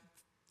that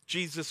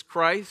Jesus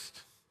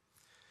Christ?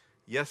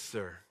 Yes,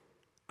 sir.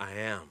 I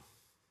am.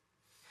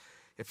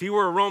 If he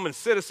were a Roman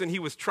citizen, he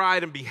was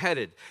tried and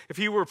beheaded. If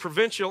he were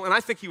provincial, and I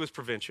think he was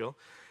provincial,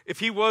 if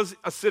he was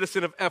a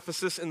citizen of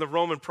Ephesus in the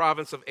Roman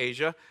province of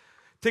Asia,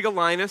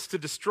 Tigellinus, to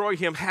destroy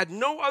him, had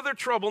no other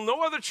trouble,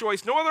 no other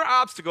choice, no other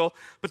obstacle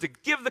but to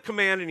give the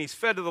command, and he's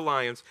fed to the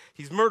lions.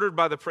 He's murdered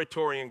by the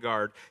Praetorian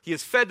Guard. He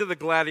is fed to the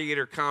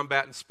gladiator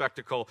combat and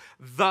spectacle.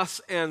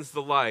 Thus ends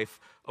the life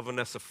of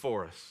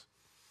Onesiphorus.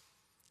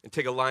 And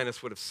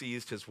Tigellinus would have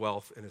seized his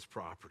wealth and his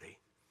property.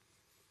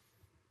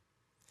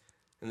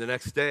 And the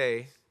next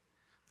day,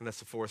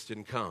 Onesiphorus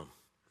didn't come.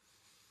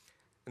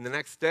 And the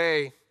next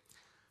day,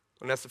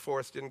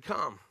 Onesiphorus didn't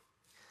come.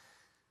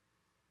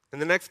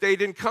 And the next day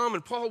didn't come,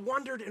 and Paul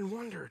wondered and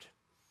wondered.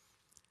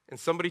 And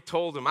somebody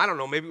told him, I don't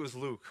know, maybe it was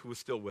Luke who was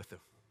still with him.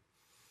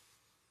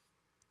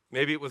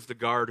 Maybe it was the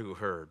guard who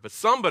heard. But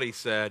somebody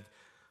said,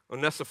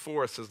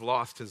 Onesiphorus has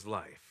lost his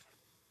life.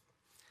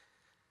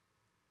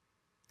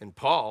 And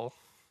Paul,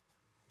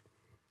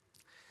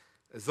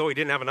 as though he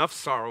didn't have enough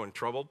sorrow and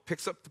trouble,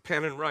 picks up the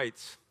pen and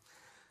writes,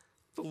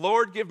 the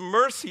Lord give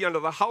mercy unto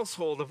the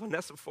household of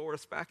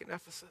Onesiphorus back in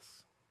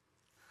Ephesus.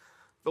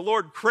 The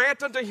Lord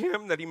grant unto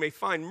him that he may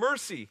find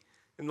mercy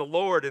in the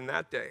Lord in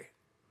that day.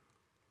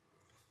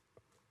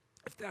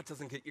 If that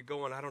doesn't get you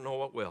going, I don't know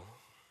what will.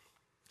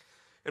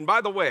 And by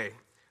the way,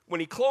 when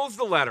he closed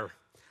the letter,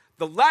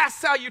 the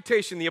last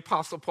salutation the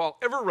Apostle Paul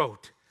ever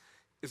wrote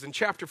is in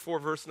chapter 4,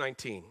 verse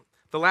 19.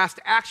 The last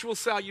actual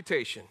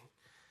salutation.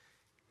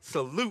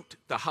 Salute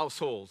the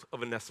household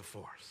of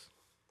Onesiphorus.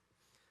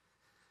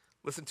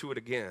 Listen to it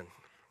again.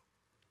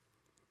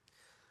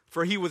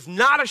 For he was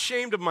not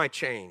ashamed of my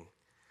chain,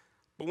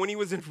 but when he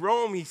was in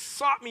Rome, he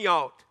sought me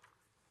out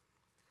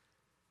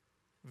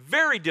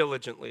very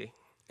diligently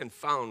and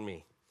found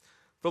me.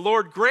 The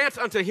Lord grant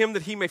unto him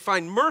that he may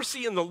find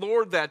mercy in the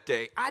Lord that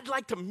day. I'd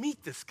like to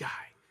meet this guy.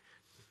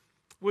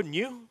 Wouldn't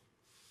you?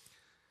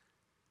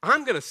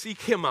 I'm going to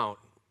seek him out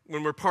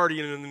when we're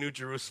partying in the New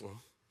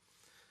Jerusalem.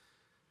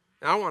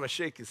 And I want to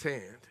shake his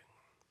hand.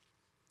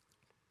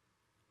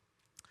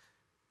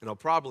 And I'll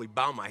probably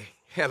bow my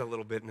head a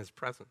little bit in his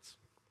presence.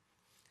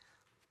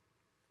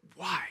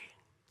 Why?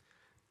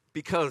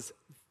 Because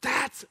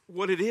that's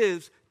what it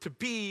is to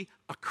be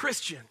a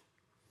Christian.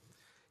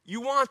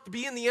 You want to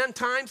be in the end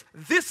times?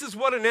 This is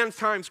what an end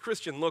times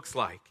Christian looks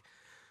like.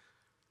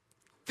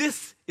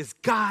 This is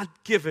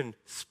God-given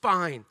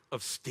spine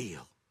of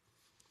steel.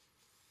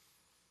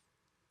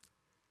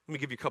 Let me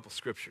give you a couple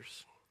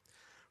scriptures.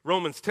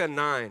 Romans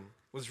 10:9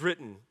 was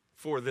written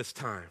for this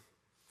time.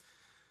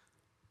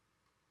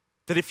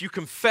 That if you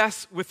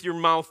confess with your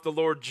mouth the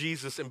Lord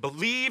Jesus and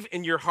believe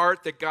in your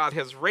heart that God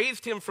has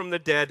raised him from the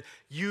dead,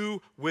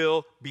 you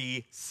will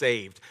be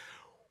saved.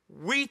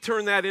 We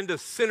turn that into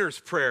sinner's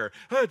prayer.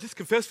 Just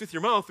confess with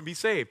your mouth and be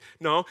saved.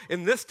 No,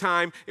 in this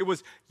time, it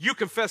was, you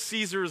confess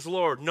Caesar as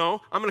Lord.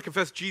 No, I'm going to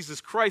confess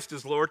Jesus Christ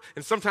as Lord.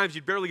 And sometimes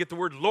you'd barely get the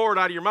word Lord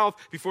out of your mouth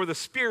before the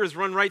spear is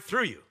run right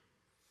through you.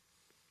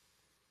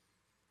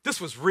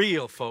 This was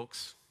real,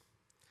 folks.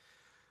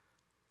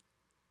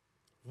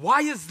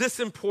 Why is this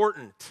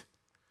important?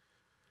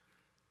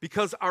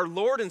 Because our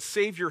Lord and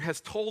Savior has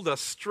told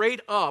us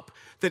straight up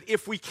that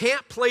if we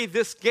can't play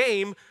this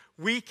game,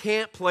 we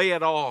can't play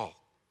at all.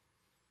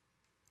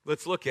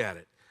 Let's look at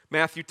it.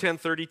 Matthew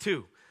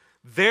 10:32.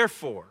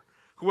 Therefore,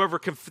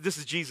 this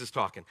is Jesus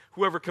talking,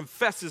 whoever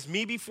confesses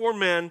me before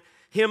men,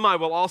 him I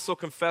will also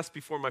confess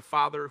before my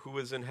Father who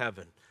is in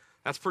heaven.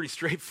 That's pretty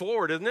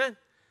straightforward, isn't it?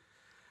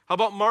 How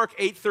about Mark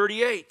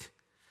 8:38?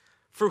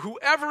 For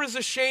whoever is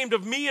ashamed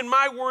of me and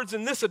my words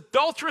in this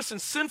adulterous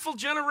and sinful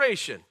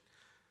generation.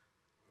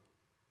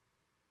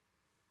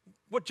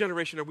 What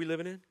generation are we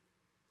living in?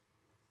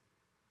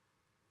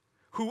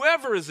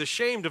 Whoever is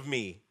ashamed of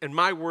me and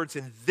my words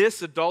in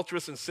this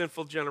adulterous and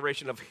sinful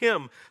generation, of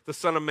him the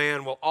Son of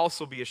Man will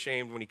also be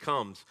ashamed when he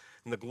comes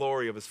in the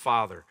glory of his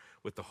Father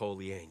with the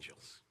holy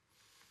angels.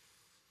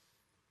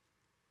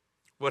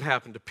 What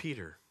happened to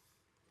Peter?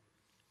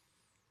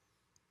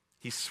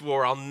 He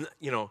swore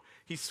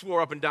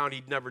up and down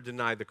he'd never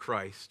deny the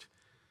Christ.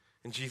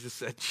 And Jesus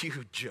said,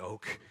 you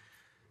joke.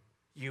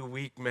 You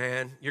weak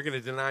man, you're going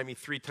to deny me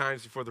 3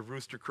 times before the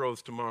rooster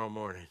crows tomorrow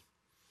morning.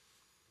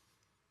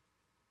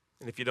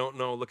 And if you don't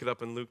know, look it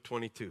up in Luke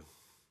 22.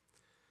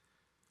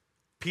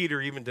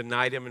 Peter even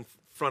denied him in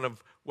front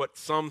of what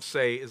some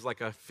say is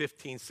like a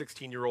 15,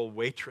 16-year-old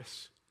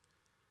waitress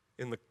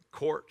in the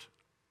court.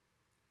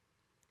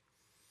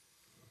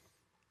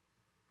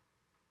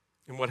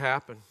 And what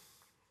happened?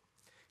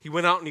 He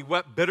went out and he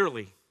wept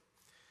bitterly.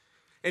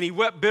 And he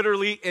wept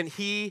bitterly, and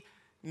he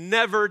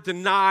never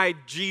denied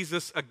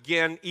Jesus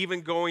again,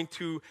 even going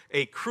to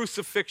a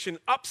crucifixion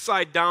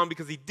upside down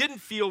because he didn't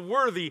feel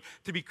worthy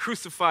to be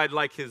crucified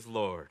like his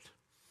Lord.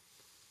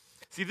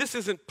 See, this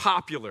isn't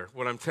popular,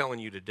 what I'm telling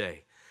you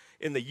today.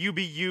 In the you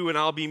be you and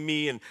I'll be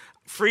me and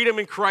freedom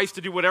in Christ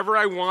to do whatever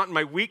I want in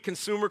my weak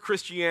consumer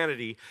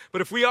Christianity. But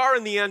if we are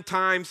in the end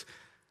times,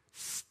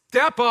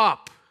 step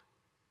up.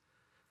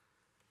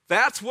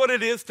 That's what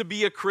it is to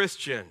be a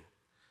Christian.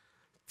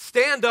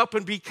 Stand up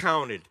and be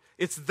counted.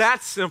 It's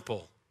that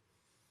simple.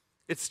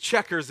 It's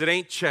checkers, it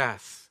ain't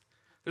chess.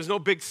 There's no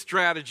big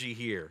strategy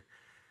here.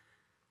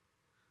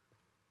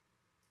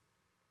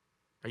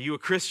 Are you a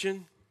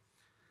Christian?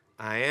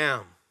 I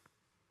am.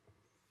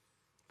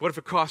 What if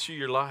it costs you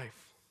your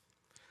life?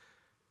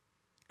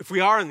 If we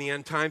are in the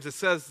end times, it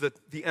says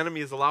that the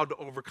enemy is allowed to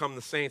overcome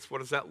the saints. What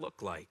does that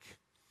look like?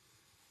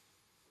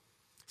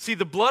 See,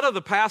 the blood of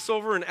the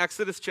Passover in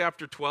Exodus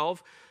chapter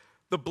 12,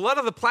 the blood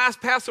of the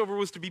Passover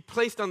was to be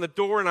placed on the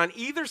door and on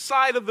either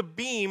side of the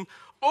beam,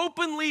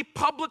 openly,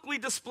 publicly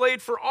displayed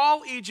for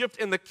all Egypt,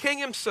 and the king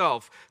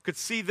himself could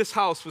see this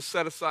house was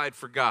set aside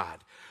for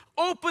God.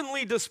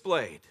 Openly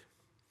displayed.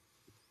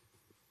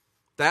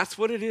 That's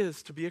what it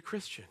is to be a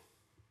Christian.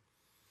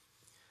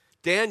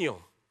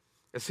 Daniel,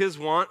 as his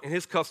wont and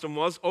his custom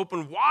was,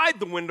 opened wide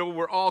the window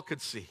where all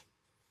could see.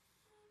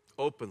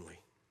 Openly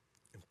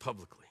and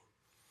publicly.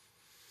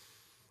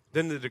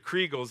 Then the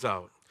decree goes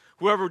out.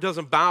 Whoever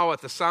doesn't bow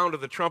at the sound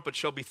of the trumpet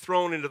shall be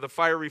thrown into the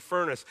fiery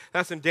furnace.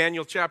 That's in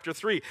Daniel chapter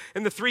 3.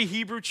 And the 3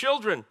 Hebrew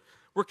children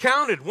were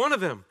counted. 1 of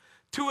them,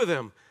 2 of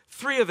them,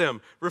 3 of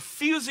them,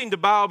 refusing to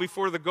bow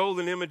before the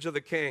golden image of the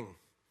king.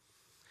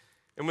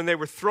 And when they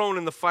were thrown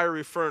in the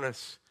fiery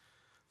furnace,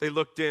 they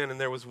looked in and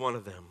there was 1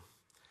 of them.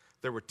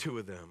 There were 2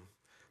 of them.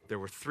 There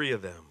were 3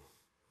 of them.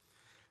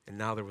 And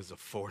now there was a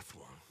 4th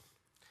one.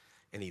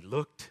 And he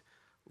looked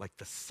like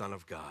the Son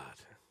of God.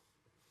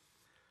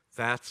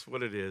 That's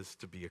what it is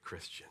to be a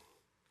Christian.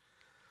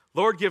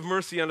 Lord, give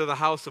mercy unto the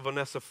house of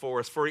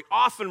Onesiphorus, for he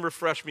often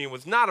refreshed me and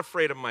was not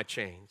afraid of my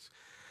chains.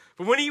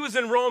 But when he was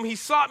in Rome, he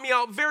sought me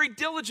out very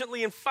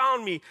diligently and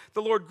found me.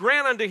 The Lord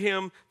grant unto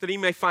him that he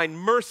may find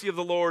mercy of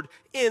the Lord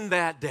in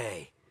that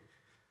day.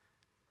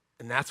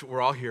 And that's what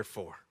we're all here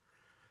for.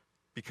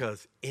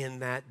 Because in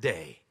that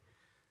day,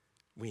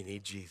 we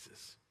need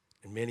Jesus.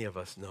 And many of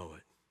us know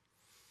it.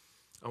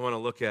 I want to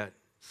look at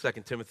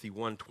 2 Timothy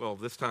 1:12.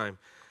 This time,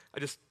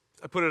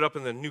 I put it up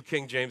in the New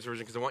King James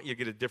Version because I want you to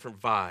get a different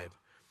vibe.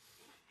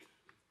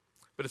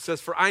 But it says,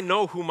 for I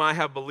know whom I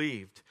have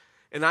believed,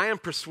 and I am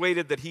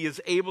persuaded that he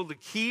is able to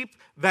keep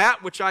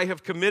that which I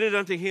have committed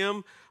unto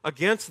him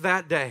against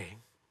that day,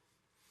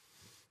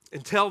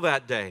 until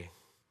that day,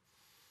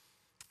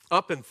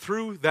 up and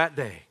through that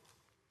day.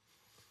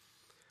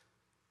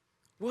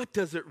 What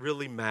does it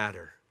really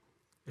matter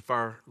if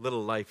our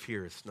little life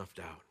here is snuffed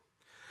out?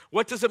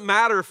 What does it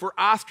matter if we're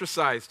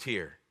ostracized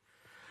here?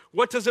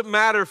 What does it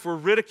matter if we're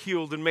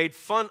ridiculed and made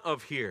fun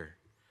of here?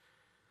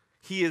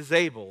 He is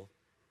able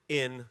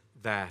in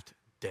that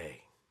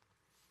day.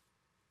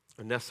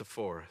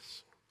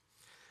 Onesiphorus.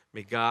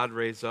 May God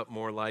raise up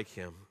more like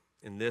him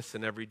in this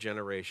and every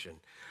generation,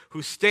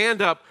 who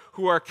stand up,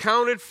 who are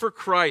counted for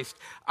Christ.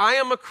 I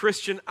am a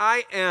Christian.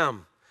 I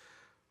am.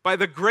 By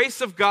the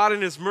grace of God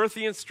and his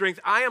mercy and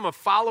strength, I am a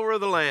follower of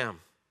the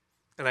Lamb,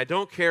 and I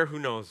don't care who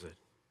knows it.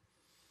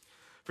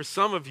 For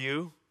some of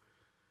you,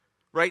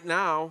 right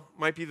now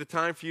might be the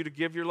time for you to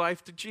give your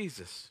life to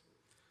Jesus.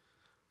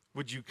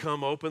 Would you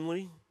come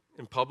openly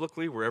and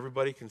publicly where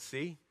everybody can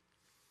see?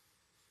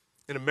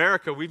 In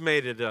America, we've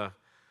made it a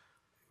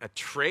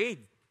trade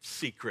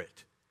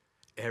secret.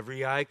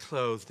 Every eye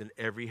closed and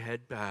every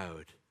head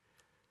bowed.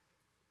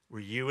 We're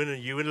you and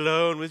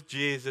alone with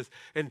Jesus.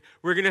 And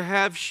we're going to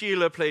have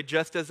Sheila play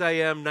Just As I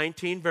Am,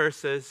 19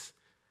 verses.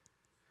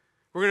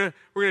 We're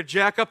going to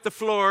jack up the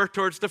floor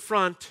towards the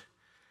front.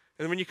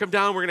 And when you come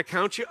down, we're going to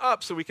count you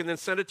up so we can then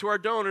send it to our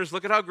donors.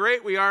 Look at how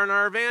great we are in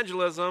our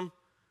evangelism.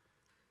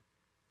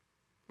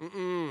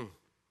 I'm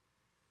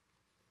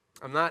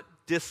not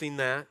dissing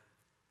that.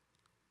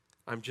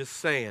 I'm just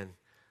saying,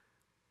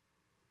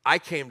 I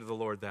came to the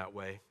Lord that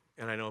way,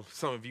 and I know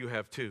some of you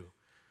have too.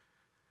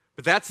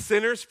 But that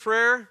sinner's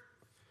prayer,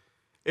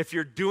 if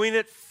you're doing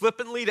it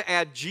flippantly to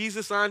add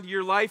Jesus onto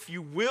your life,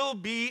 you will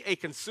be a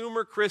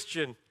consumer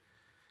Christian,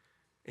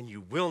 and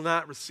you will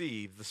not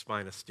receive the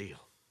spine of steel.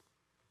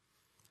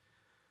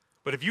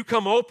 But if you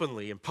come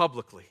openly and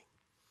publicly,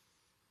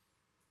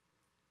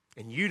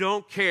 and you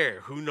don't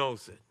care who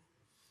knows it,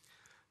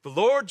 the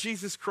Lord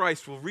Jesus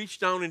Christ will reach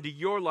down into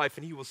your life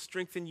and he will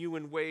strengthen you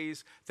in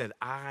ways that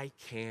I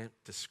can't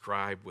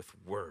describe with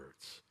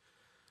words.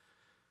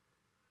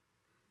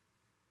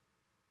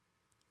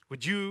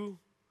 Would you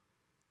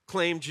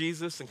claim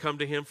Jesus and come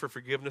to him for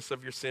forgiveness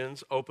of your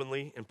sins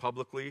openly and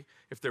publicly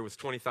if there was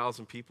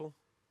 20,000 people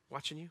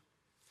watching you?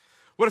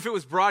 What if it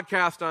was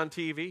broadcast on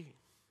TV?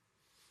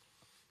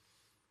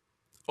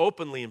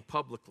 Openly and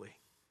publicly.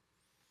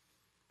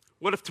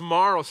 What if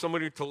tomorrow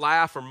somebody were to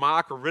laugh or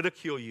mock or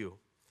ridicule you?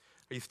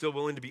 Are you still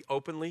willing to be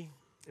openly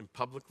and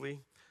publicly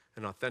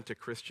an authentic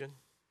Christian?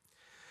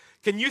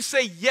 Can you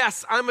say,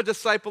 yes, I'm a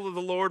disciple of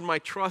the Lord, my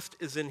trust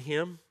is in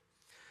him?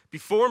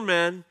 Before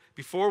men,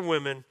 before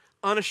women,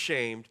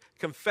 unashamed,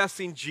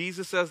 confessing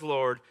Jesus as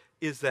Lord,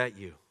 is that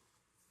you?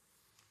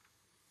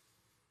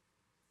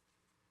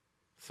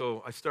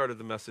 So I started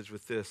the message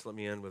with this. Let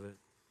me end with it.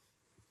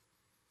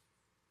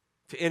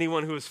 To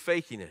anyone who is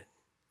faking it,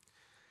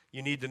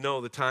 you need to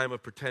know the time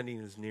of pretending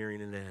is nearing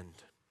an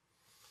end.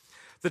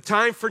 The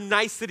time for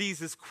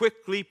niceties is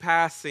quickly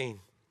passing.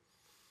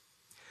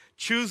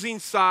 Choosing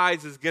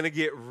sides is going to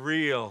get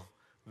real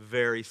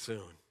very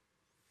soon.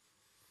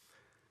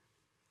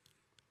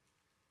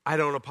 I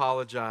don't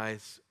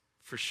apologize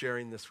for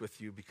sharing this with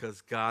you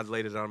because God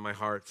laid it on my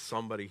heart.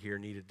 Somebody here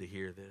needed to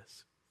hear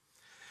this.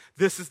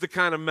 This is the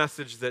kind of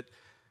message that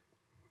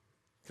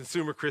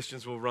consumer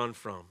Christians will run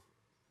from.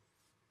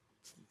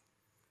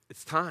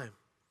 It's time.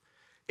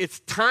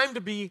 It's time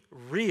to be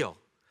real.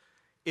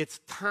 It's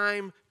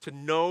time to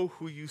know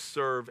who you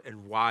serve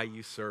and why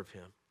you serve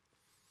him.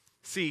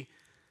 See,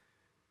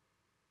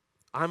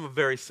 I'm a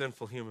very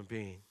sinful human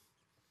being.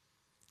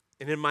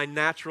 And in my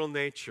natural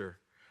nature,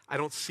 I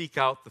don't seek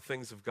out the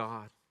things of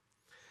God.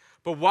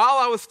 But while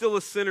I was still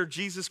a sinner,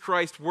 Jesus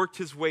Christ worked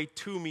his way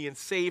to me and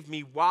saved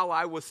me while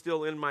I was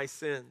still in my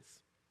sins.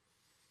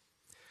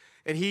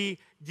 And he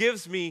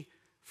gives me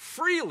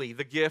freely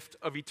the gift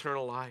of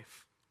eternal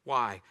life.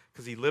 Why?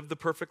 Because he lived the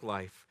perfect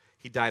life.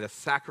 He died a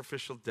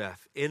sacrificial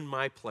death in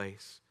my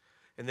place.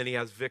 And then he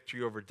has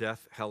victory over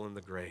death, hell, and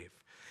the grave.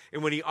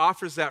 And when he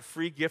offers that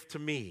free gift to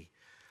me,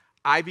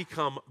 I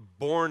become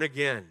born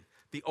again.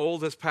 The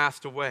old has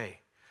passed away.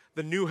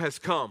 The new has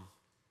come.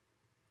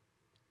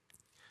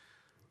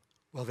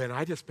 Well, then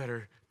I just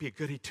better be a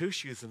goody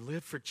two-shoes and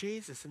live for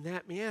Jesus in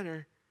that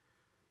manner.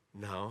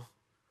 No.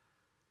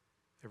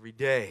 Every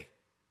day,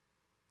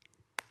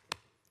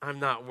 I'm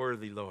not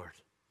worthy, Lord.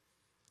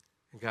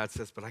 And God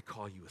says, but I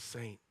call you a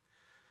saint.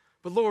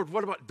 But Lord,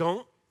 what about,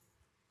 don't?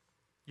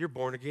 You're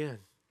born again.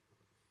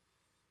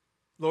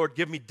 Lord,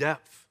 give me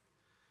depth.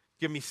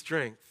 Give me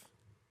strength.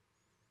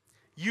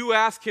 You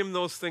ask him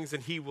those things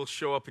and he will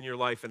show up in your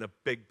life in a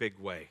big, big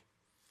way.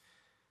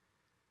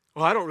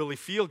 Well, I don't really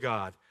feel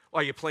God.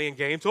 Are you playing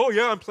games? Oh,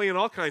 yeah, I'm playing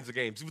all kinds of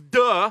games.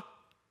 Duh. I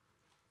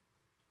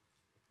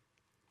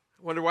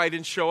wonder why he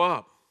didn't show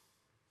up.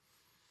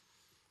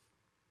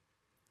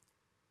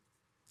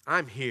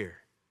 I'm here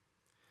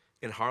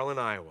in Harlan,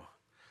 Iowa,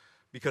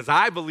 because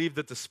I believe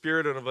that the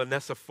spirit of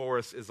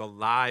Onesiphorus is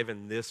alive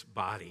in this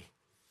body.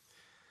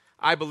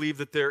 I believe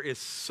that there is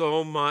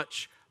so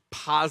much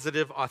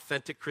positive,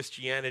 authentic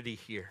Christianity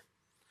here.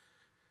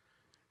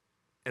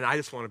 And I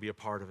just want to be a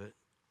part of it.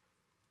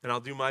 And I'll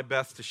do my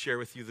best to share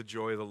with you the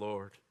joy of the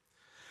Lord.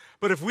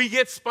 But if we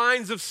get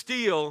spines of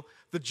steel,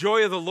 the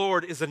joy of the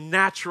Lord is a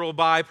natural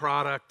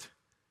byproduct.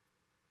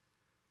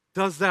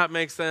 Does that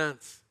make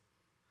sense?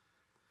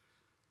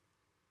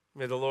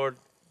 May the Lord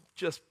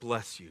just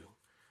bless you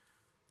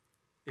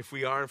if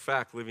we are, in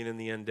fact, living in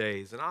the end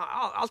days. And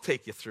I'll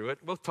take you through it.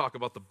 We'll talk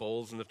about the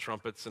bowls and the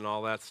trumpets and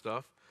all that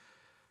stuff.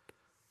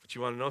 But you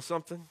want to know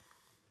something?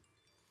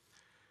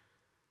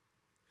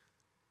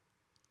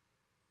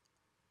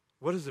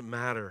 What does it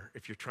matter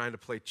if you're trying to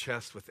play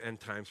chess with end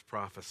times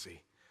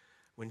prophecy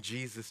when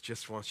Jesus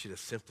just wants you to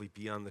simply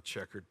be on the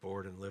checkered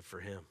board and live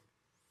for him?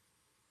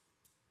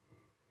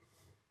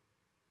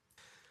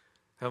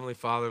 Heavenly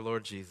Father,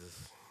 Lord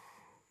Jesus,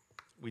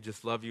 we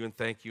just love you and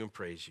thank you and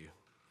praise you.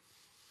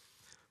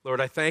 Lord,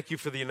 I thank you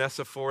for the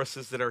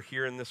Onesiphoroses that are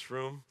here in this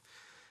room.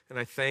 And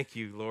I thank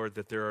you, Lord,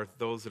 that there are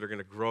those that are going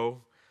to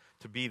grow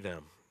to be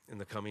them in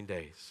the coming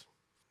days.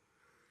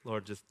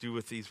 Lord, just do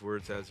with these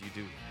words as you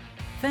do.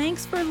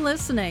 Thanks for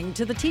listening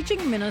to the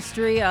teaching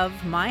ministry of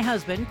my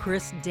husband,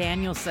 Chris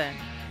Danielson.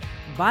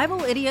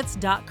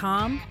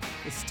 BibleIdiots.com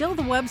is still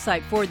the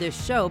website for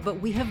this show,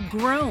 but we have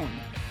grown.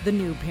 The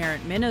new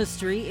parent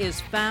ministry is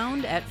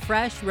found at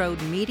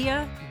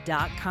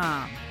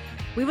FreshRoadMedia.com.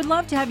 We would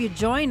love to have you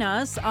join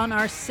us on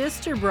our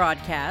sister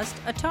broadcast,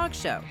 a talk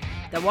show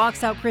that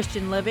walks out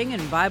Christian living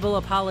and Bible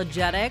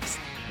apologetics,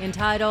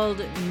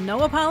 entitled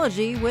No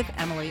Apology with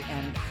Emily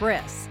and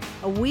Chris,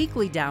 a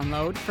weekly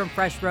download from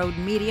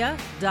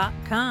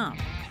FreshRoadMedia.com.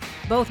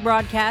 Both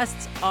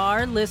broadcasts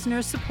are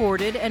listener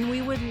supported, and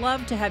we would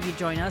love to have you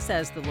join us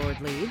as the Lord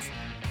leads.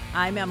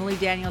 I'm Emily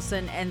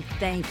Danielson, and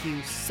thank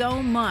you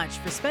so much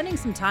for spending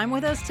some time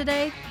with us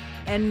today.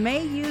 And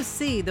may you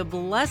see the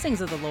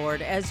blessings of the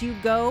Lord as you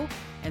go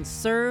and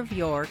serve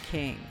your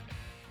King.